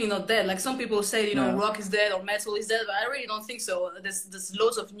today is really not dead. Like some people say, No. rock is dead or metal is dead, but I really don't think so. There's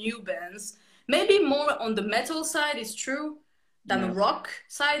loads of new bands. Maybe more on the metal side is true than the Yeah. rock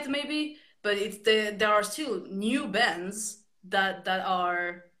side, maybe. But there are still new bands that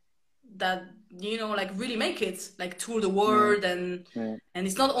like really make it, like tour the Yeah. world, and Yeah.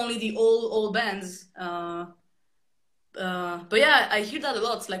 it's not only the old bands. But yeah, I hear that a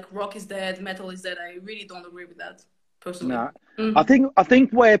lot. Like rock is dead, metal is dead. I really don't agree with that personally. No, I Mm. think I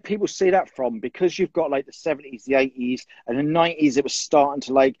think where people see that from, because you've got like the 70s, the 80s, and the 90s, it was starting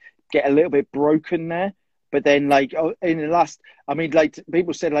to like get a little bit broken there. But then like in the last, I mean, like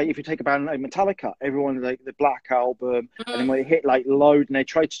people said, like if you take a band like Metallica, everyone like the Black Album, and then Mm. when it hit like Load, and they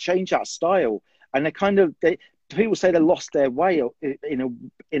tried to change that style, and they people say they lost their way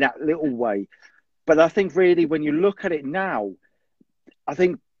in that little way. But I think really when you look at it now, I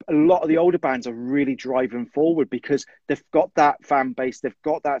think a lot of the older bands are really driving forward because they've got that fan base, they've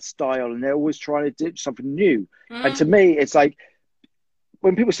got that style, and they're always trying to do something new. And to Mm. me, it's like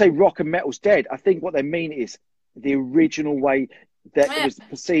when people say rock and metal's dead, I think what they mean is the original way that it Yeah, was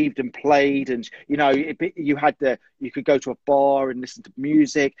perceived and played, and you could go to a bar and listen to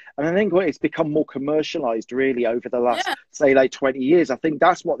music, and I think it's become more commercialized really over the last yeah, say like 20 years. I think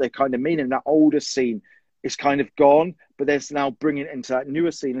that's what they're kind of meaning. That older scene is kind of gone, but there's now bringing it into that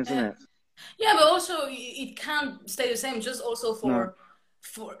newer scene, isn't yeah. it? Yeah, but also it can't stay the same. Just also No,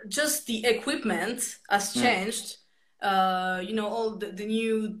 for just the equipment has no, changed. All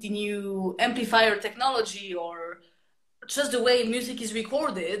the new amplifier technology, or just the way music is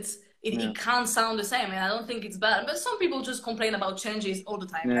recorded. yeah, It can't sound the same, and I don't think it's bad. But some people just complain about changes all the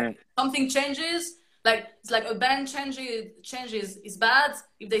time. yeah, Like something changes, like it's like a band changes is bad.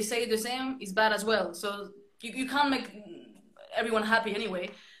 If they say the same, it's bad as well. So you can't make everyone happy anyway.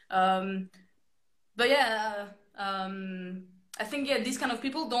 Um, but yeah, I think yeah, these kind of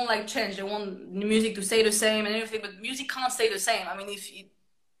people don't like change. They want the music to stay the same and everything, but music can't stay the same. I mean, if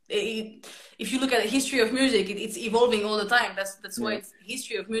you look at the history of music, it's evolving all the time. That's why yeah, it's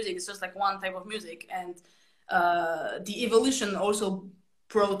history of music. It's just like one type of music, and the evolution also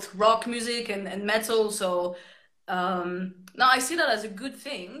brought rock music and metal. So now I see that as a good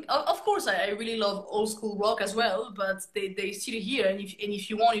thing. Of course, I really love old school rock as well, but they still here, and if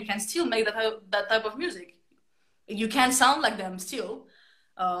you want, you can still make that type of music. You can sound like them still.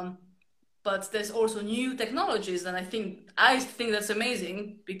 Um, but there's also new technologies, and I think that's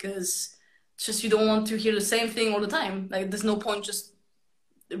amazing, because just you don't want to hear the same thing all the time. Like there's no point just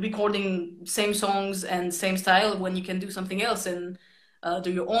recording same songs and same style when you can do something else and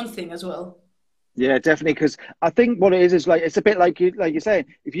do your own thing as well. yeah, definitely. Because I think what it is like it's a bit like you're saying.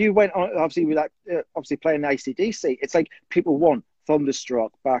 If you went on obviously with that obviously playing AC/DC, it's like people want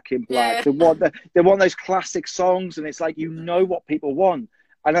Thunderstruck, Back in Black. Yeah, They want those classic songs, and it's like what people want.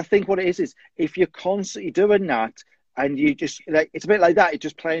 And I think what it is if you're constantly doing that, and you just like it's a bit like that, you're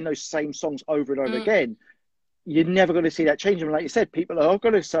just playing those same songs over and over mm, again. You're never going to see that change. And like you said, people are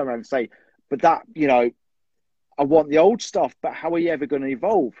going to turn around and say, "But that, I want the old stuff, but how are you ever going to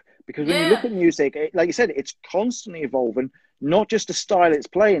evolve? Because when you look at music, like you said, it's constantly evolving, not just the style it's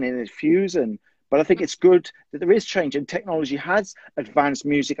playing in, it's fusing. But I think it's good that there is change, and technology has advanced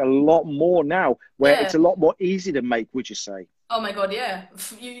music a lot more now, where it's a lot more easy to make, would you say? Oh my God, yeah.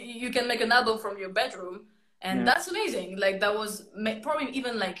 You can make an album from your bedroom, and that's amazing. Like that was probably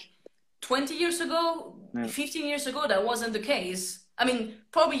even like 20 years ago, 15 years ago, that wasn't the case. I mean,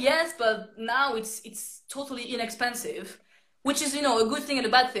 probably yes, but now it's totally inexpensive, which is, you know, a good thing and a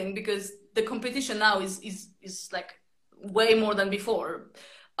bad thing, because the competition now is like way more than before.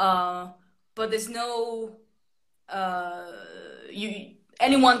 But there's no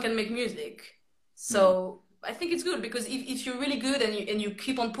anyone can make music. So I think it's good, because if you're really good and you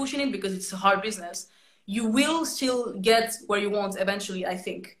keep on pushing it, because it's a hard business, you will still get where you want eventually, I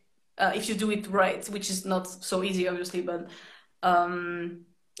think, if you do it right, which is not so easy, obviously. But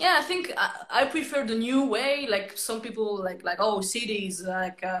yeah, I think I prefer the new way. Like some people like oh, CDs,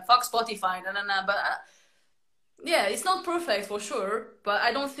 like fuck Spotify, but yeah, it's not perfect for sure, but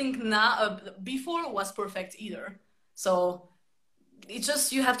I don't think now before was perfect either. So it's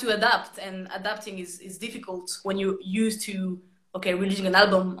just, you have to adapt, and adapting is difficult when you're used to releasing an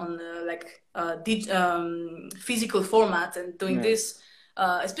album on physical format and doing this,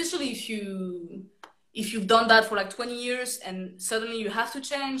 especially if you've done that for like 20 years and suddenly you have to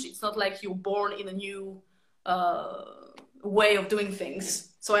change. It's not like you're born in a new way of doing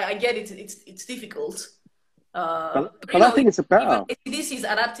things. So I get it. It's difficult. But I think it's a better. AC/DC is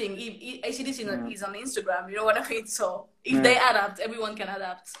adapting. AC/DC is on Instagram. You know what I mean? So if they adapt, everyone can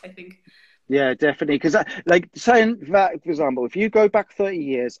adapt, I think. Yeah, definitely. Because like saying that, for example, if you go back 30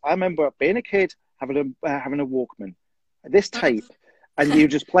 years, I remember being a kid having a Walkman, this tape, and you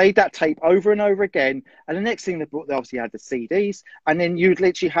just played that tape over and over again. And the next thing they obviously had the CDs, and then you'd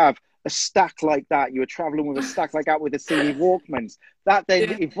literally have a stack like that. You were traveling with a stack like that with the CD Walkmans. That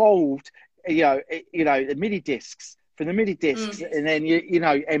then evolved. You know, the MIDI discs, from the MIDI discs, and then you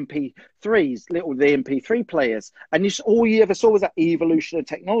know MP3s, the MP3 players, and all you ever saw was that evolution of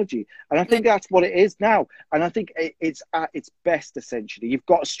technology. And I think that's what it is now. And I think it's at its best. Essentially, you've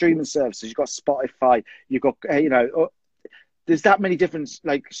got streaming services, you've got Spotify, you've got there's that many different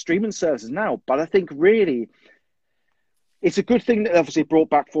like streaming services now. But I think really, it's a good thing that obviously brought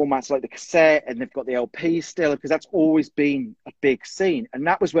back formats like the cassette, and they've got the LP still, because that's always been a big scene. And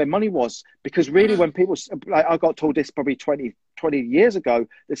that was where money was, because really when people, like I got told this probably 20 years ago,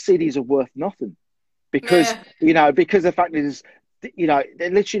 that CDs are worth nothing. Because, you know, because the fact is, you know,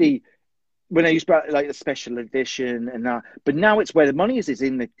 they're literally, when they used to like the special edition and that, but now it's where the money is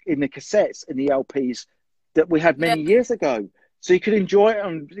in the cassettes and the LPs that we had many years ago. So you can enjoy it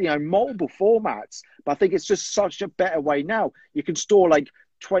on, you know, multiple formats. But I think it's just such a better way now. You can store like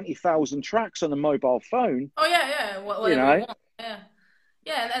 20,000 tracks on a mobile phone. Oh yeah. Whatever you know?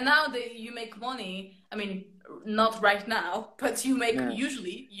 Yeah. And now you make money. I mean, not right now, but you make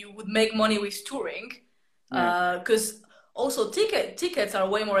usually you would make money with touring, because also tickets are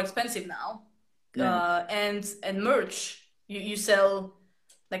way more expensive now. And merch, you sell.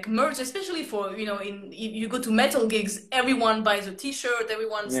 Like merch, especially for, you know, you go to metal gigs, everyone buys a T-shirt,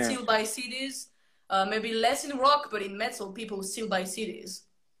 everyone still buys CDs. Maybe less in rock, but in metal, people still buy CDs.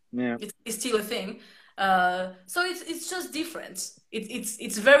 Yeah, it's still a thing. So it's just different.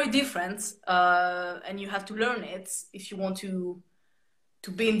 It's very different, and you have to learn it if you want to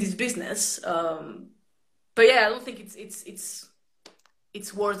be in this business. But yeah, I don't think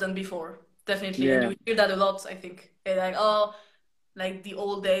it's worse than before. Definitely, and you hear that a lot. I think like the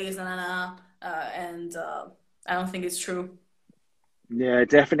old days, and I don't think it's true. Yeah,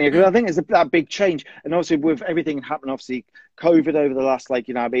 definitely. Because I think it's that big change, and obviously with everything happening, obviously COVID over the last, like,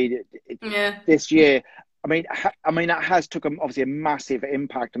 you know, I mean, this year, I mean, that has took obviously a massive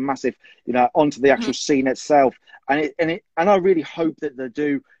impact, a massive, you know, onto the actual scene itself, and I really hope that they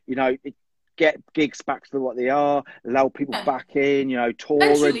do, you know, get gigs back to what they are, allow people back in, you know,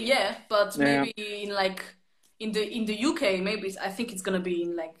 touring. Actually, but maybe in like. In the UK, maybe I think it's gonna be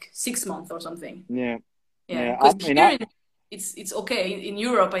in like 6 months or something. Yeah. Because here it's okay. In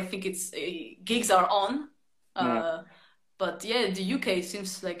Europe, I think it's gigs are on, but the UK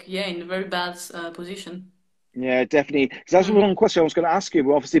seems like in a very bad position. Yeah, definitely. Because that's one question I was going to ask you.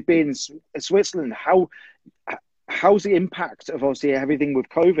 We're obviously being in Switzerland. How's the impact of obviously everything with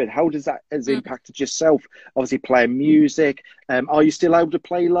COVID? How does that has impacted yourself? Obviously playing music. Are you still able to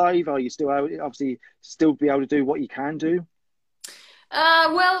play live? Are you still still be able to do what you can do?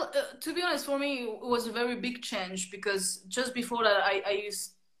 Well, to be honest, for me, it was a very big change, because just before that, I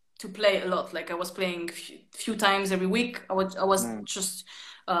used to play a lot. Like I was playing a few times every week. I was just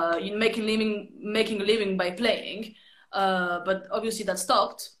in making a living by playing. But obviously that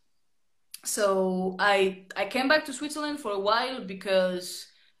stopped. So I came back to Switzerland for a while because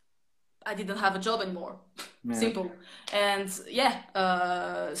I didn't have a job anymore. Yeah. Simple. And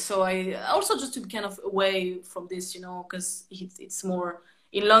so I also just to be kind of away from this, because it's more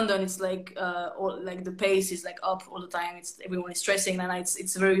in London. It's like or like the pace is like up all the time. Everyone is stressing, and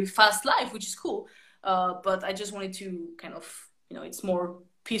it's a very fast life, which is cool. But I just wanted to kind of it's more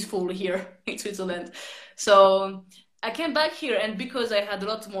peaceful here in Switzerland. So I came back here, and because I had a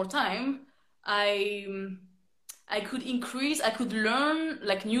lot more time, I could learn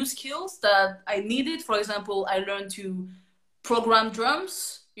like new skills that I needed. For example, I learned to program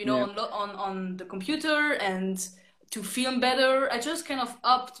drums, on the computer, and to film better. I just kind of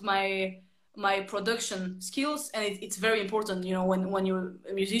upped my production skills, and it's very important. When you're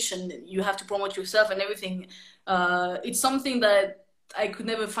a musician, you have to promote yourself and everything. It's something that I could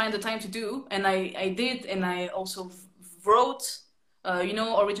never find the time to do, and I did, and I also wrote,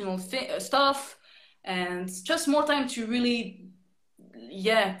 original stuff. And just more time to really,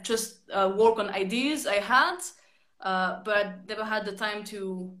 work on ideas I had, but I never had the time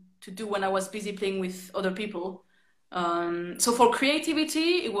to do when I was busy playing with other people. So for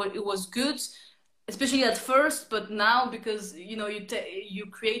creativity, it was good, especially at first. But now, because you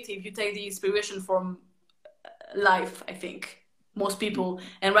creative, you take the inspiration from life. I think most people,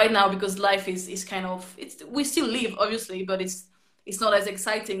 and right now because life is kind of we still live obviously, but it's not as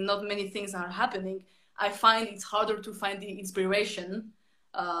exciting. Not many things are happening. I find it's harder to find the inspiration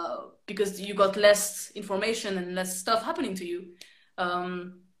because you got less information and less stuff happening to you.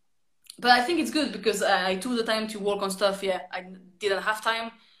 But I think it's good because I took the time to work on stuff. Yeah, I didn't have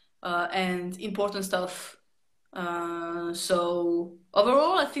time and important stuff. So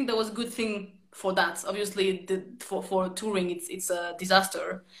overall, I think that was a good thing for that. Obviously, for touring, it's a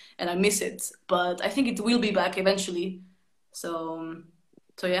disaster and I miss it. But I think it will be back eventually. So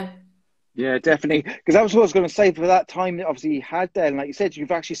yeah. Yeah, definitely. Because that was what I was going to say. For that time that obviously you had there, and like you said,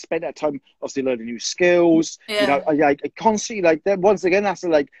 you've actually spent that time obviously learning new skills. Yeah. Like constantly, like that. Once again, that's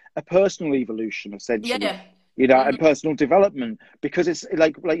like a personal evolution, essentially. Yeah. And personal development. Because it's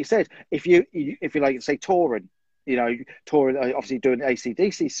like you said, if you like say touring, touring, obviously doing the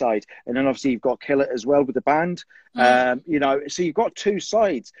AC/DC side, and then obviously you've got Kill It as well with the band. So you've got two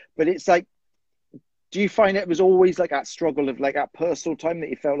sides, but it's like. Do you find it was always like that struggle of like that personal time that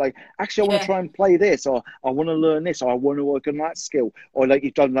you felt like, actually, I want to try and play this, or I want to learn this, or I want to work on that skill, or like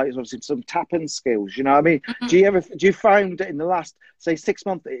you've done like obviously some tapping skills, you know what I mean? Do you find that in the last, say, 6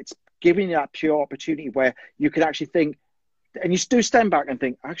 months, it's giving you that pure opportunity where you can actually think, and you do stand back and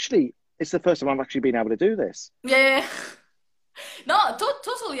think, actually, it's the first time I've actually been able to do this? Yeah. No,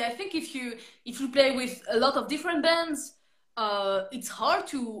 totally. I think if you play with a lot of different bands, it's hard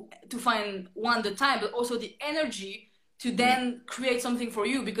to find the time, but also the energy to then create something for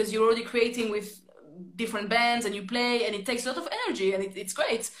you, because you're already creating with different bands and you play, and it takes a lot of energy, and it's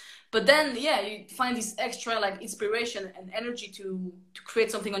great. But then, you find this extra like inspiration and energy to create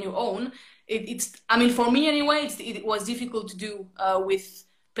something on your own. I mean, for me anyway, it was difficult to do with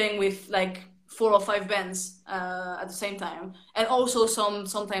playing with like 4 or 5 bands at the same time, and also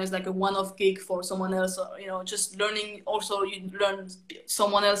sometimes like a one-off gig for someone else, or, just learning. Also, you learn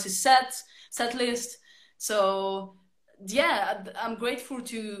someone else's set list. So I'm grateful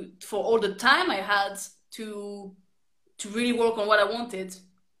for all the time I had to really work on what I wanted,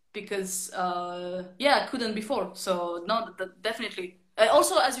 because I couldn't before. So no, definitely.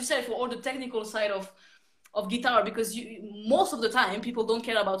 Also, as you said, for all the technical side of guitar, because most of the time people don't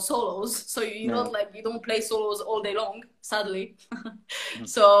care about solos, so you're not like, you don't play solos all day long, sadly.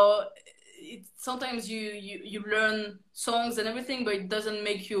 So sometimes you learn songs and everything, but it doesn't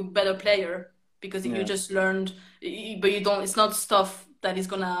make you a better player, because you just learned, but you don't, it's not stuff that is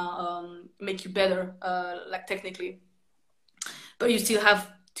gonna make you better like technically, but you still have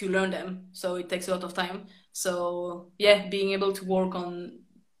to learn them, so it takes a lot of time. So being able to work on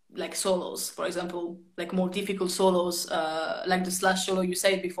like solos, for example, like more difficult solos, like the Slash solo you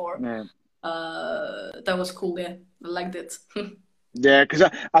said before. That was cool. I liked it. Because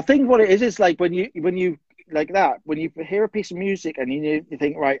I think what it is like when you like that, when you hear a piece of music and you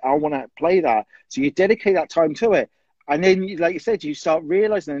think, right, I want to play that, so you dedicate that time to it, and then like you said, you start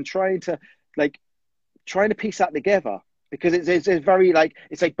realizing and trying to piece that together. Because it's very like,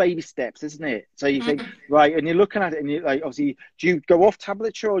 it's like baby steps, isn't it? So you think, right, and you're looking at it, and you like, obviously, do you go off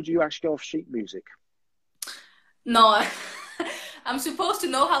tablature or do you actually go off sheet music? No, I'm supposed to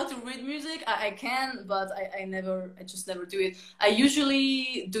know how to read music. I can, but I just never do it. I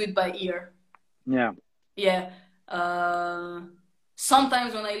usually do it by ear. Yeah.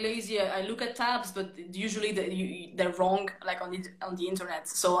 sometimes when I'm lazy, I look at tabs, but usually they're wrong, like on the internet.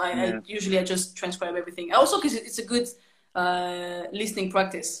 So I usually I just transcribe everything. Also, because it's a good listening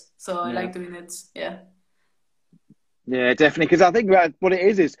practice. So I like doing it. Yeah. Yeah, definitely. Because I think what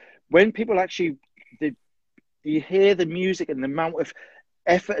it is when people actually you hear the music and the amount of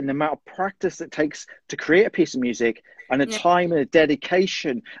effort and the amount of practice it takes to create a piece of music and the time and the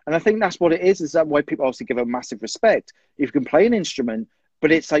dedication. And I think that's what it is that why people obviously give a massive respect. You can play an instrument,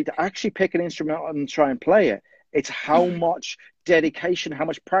 but it's like to actually pick an instrument up and try and play it. It's how much dedication, how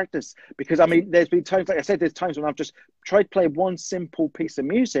much practice. Because I mean, there's been times, like I said, there's times when I've just tried to play one simple piece of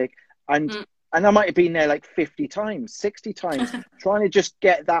music and I might have been there like 50 times, 60 times, trying to just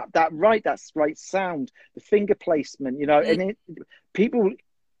get that right sound, the finger placement, you know, and people,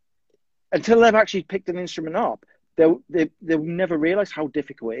 until they've actually picked an instrument up, they'll never realize how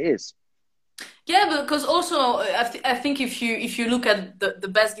difficult it is. Yeah, because also I think if you look at the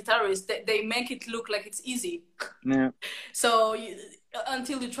best guitarists, they make it look like it's easy. Yeah. So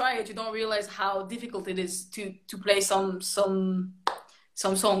until you try it, you don't realize how difficult it is to play some songs.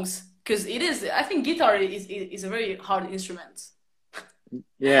 Because it is, I think guitar is a very hard instrument.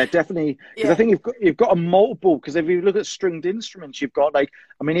 Yeah, definitely. Because I think you've got a multiple. Because if you look at stringed instruments, you've got like,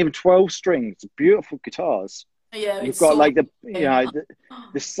 I mean, even 12 strings, beautiful guitars. Yeah, you've got like the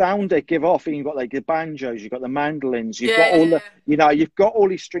sound they give off, and you've got like the banjos, you've got the mandolins, you've got all the, you've got all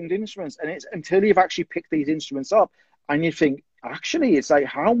these stringed instruments, and it's until you've actually picked these instruments up, and you think, actually, it's like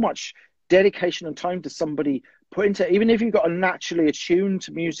how much dedication and time does somebody put into it? Even if you've got a naturally attuned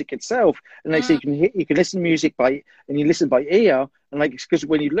to music itself, and they say you can listen to music and you listen by ear, and like because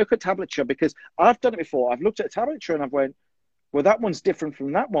when you look at tablature, because I've done it before, I've looked at a tablature and I've went, well, that one's different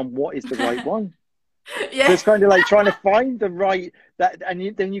from that one. What is the right one? Yeah. So it's kind of like trying to find the right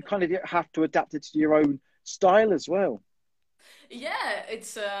and then you kind of have to adapt it to your own style as well. Yeah,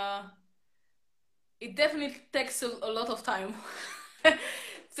 it's it definitely takes a lot of time.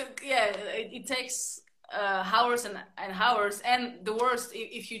 So yeah, it takes hours and hours, and the worst,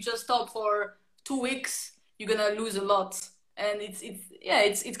 if you just stop for 2 weeks, you're gonna lose a lot, and it's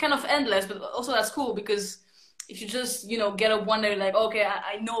kind of endless, but also that's cool because if you just get up one day like, okay,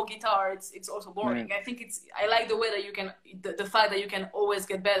 I know guitar, it's also boring. I think I like the way that you can the fact that you can always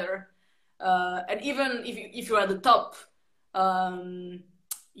get better, and even if you're at the top,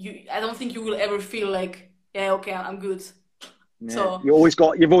 I don't think you will ever feel like, yeah, okay, I'm good. Yeah. So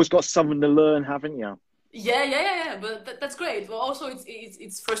you've always got something to learn, haven't you? Yeah. But that's great. But also,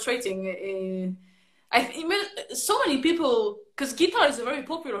 it's frustrating. So many people, because guitar is a very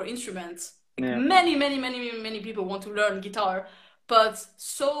popular instrument. Yeah. Many people want to learn guitar, but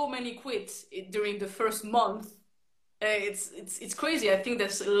so many quit during the first month. It's crazy. I think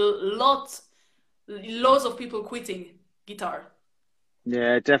there's lots of people quitting guitar.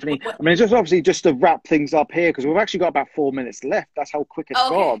 Yeah, definitely. I mean, it's just obviously just to wrap things up here, because we've actually got about 4 minutes left. That's how quick it's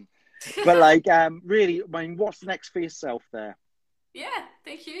gone. But like, really, I mean, what's next for yourself there? Yeah,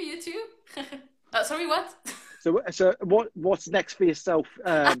 thank you. You too. Sorry, what? So what's next for yourself?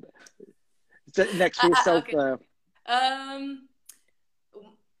 Next for yourself. Okay.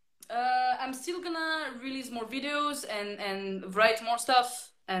 I'm still gonna release more videos and write more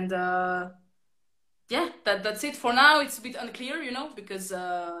stuff, and yeah, that's it for now. It's a bit unclear, because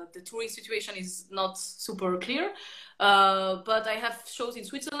the touring situation is not super clear. But I have shows in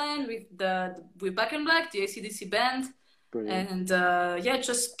Switzerland with Back in Black, the AC/DC band. Brilliant. And yeah,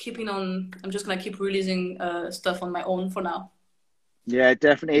 just keeping on. I'm just gonna keep releasing stuff on my own for now. Yeah,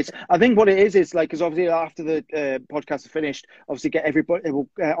 definitely. I think what it is like, because obviously after the podcast is finished, obviously get everybody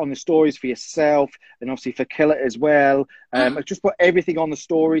on the stories for yourself, and obviously for Kill It as well. Just put everything on the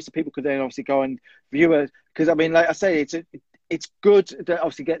story so people could then obviously go and view it. Because I mean, like I say, it's good to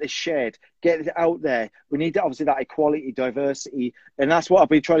obviously get this shared, get it out there. We need obviously that equality, diversity, and that's what I've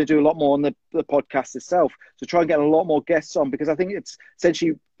been trying to do a lot more on the podcast itself. So try and get a lot more guests on, because I think it's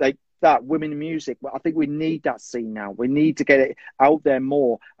essentially like that women in music. I think we need that scene now. We need to get it out there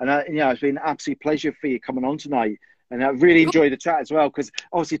more. And it's been an absolute pleasure for you coming on tonight. And I really enjoyed the chat as well, because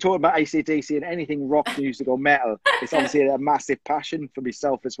obviously talking about AC/DC and anything rock music or metal, it's obviously a massive passion for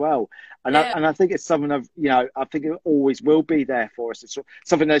myself as well. And I think it's something I think it always will be there for us. It's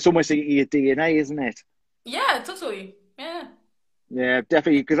something that's almost in your DNA, isn't it? Yeah, totally. Yeah. Yeah,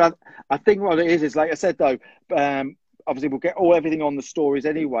 definitely. Because I think what it is like I said though, obviously we'll get everything on the stories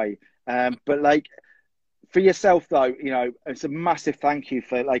anyway. But like for yourself though, it's a massive thank you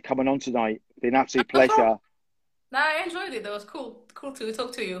for like coming on tonight. It's been an absolute pleasure. No, I enjoyed it. That was cool. Cool to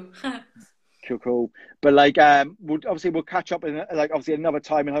talk to you. Cool. But we'll catch up in obviously another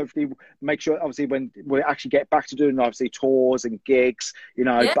time, and hopefully make sure obviously when we actually get back to doing obviously tours and gigs,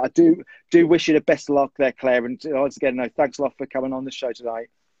 Yeah. But I do wish you the best of luck there, Claire. And once again, thanks a lot for coming on the show tonight.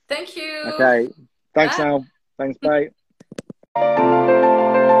 Thank you. Okay. Thanks Bye. now. Thanks, bye.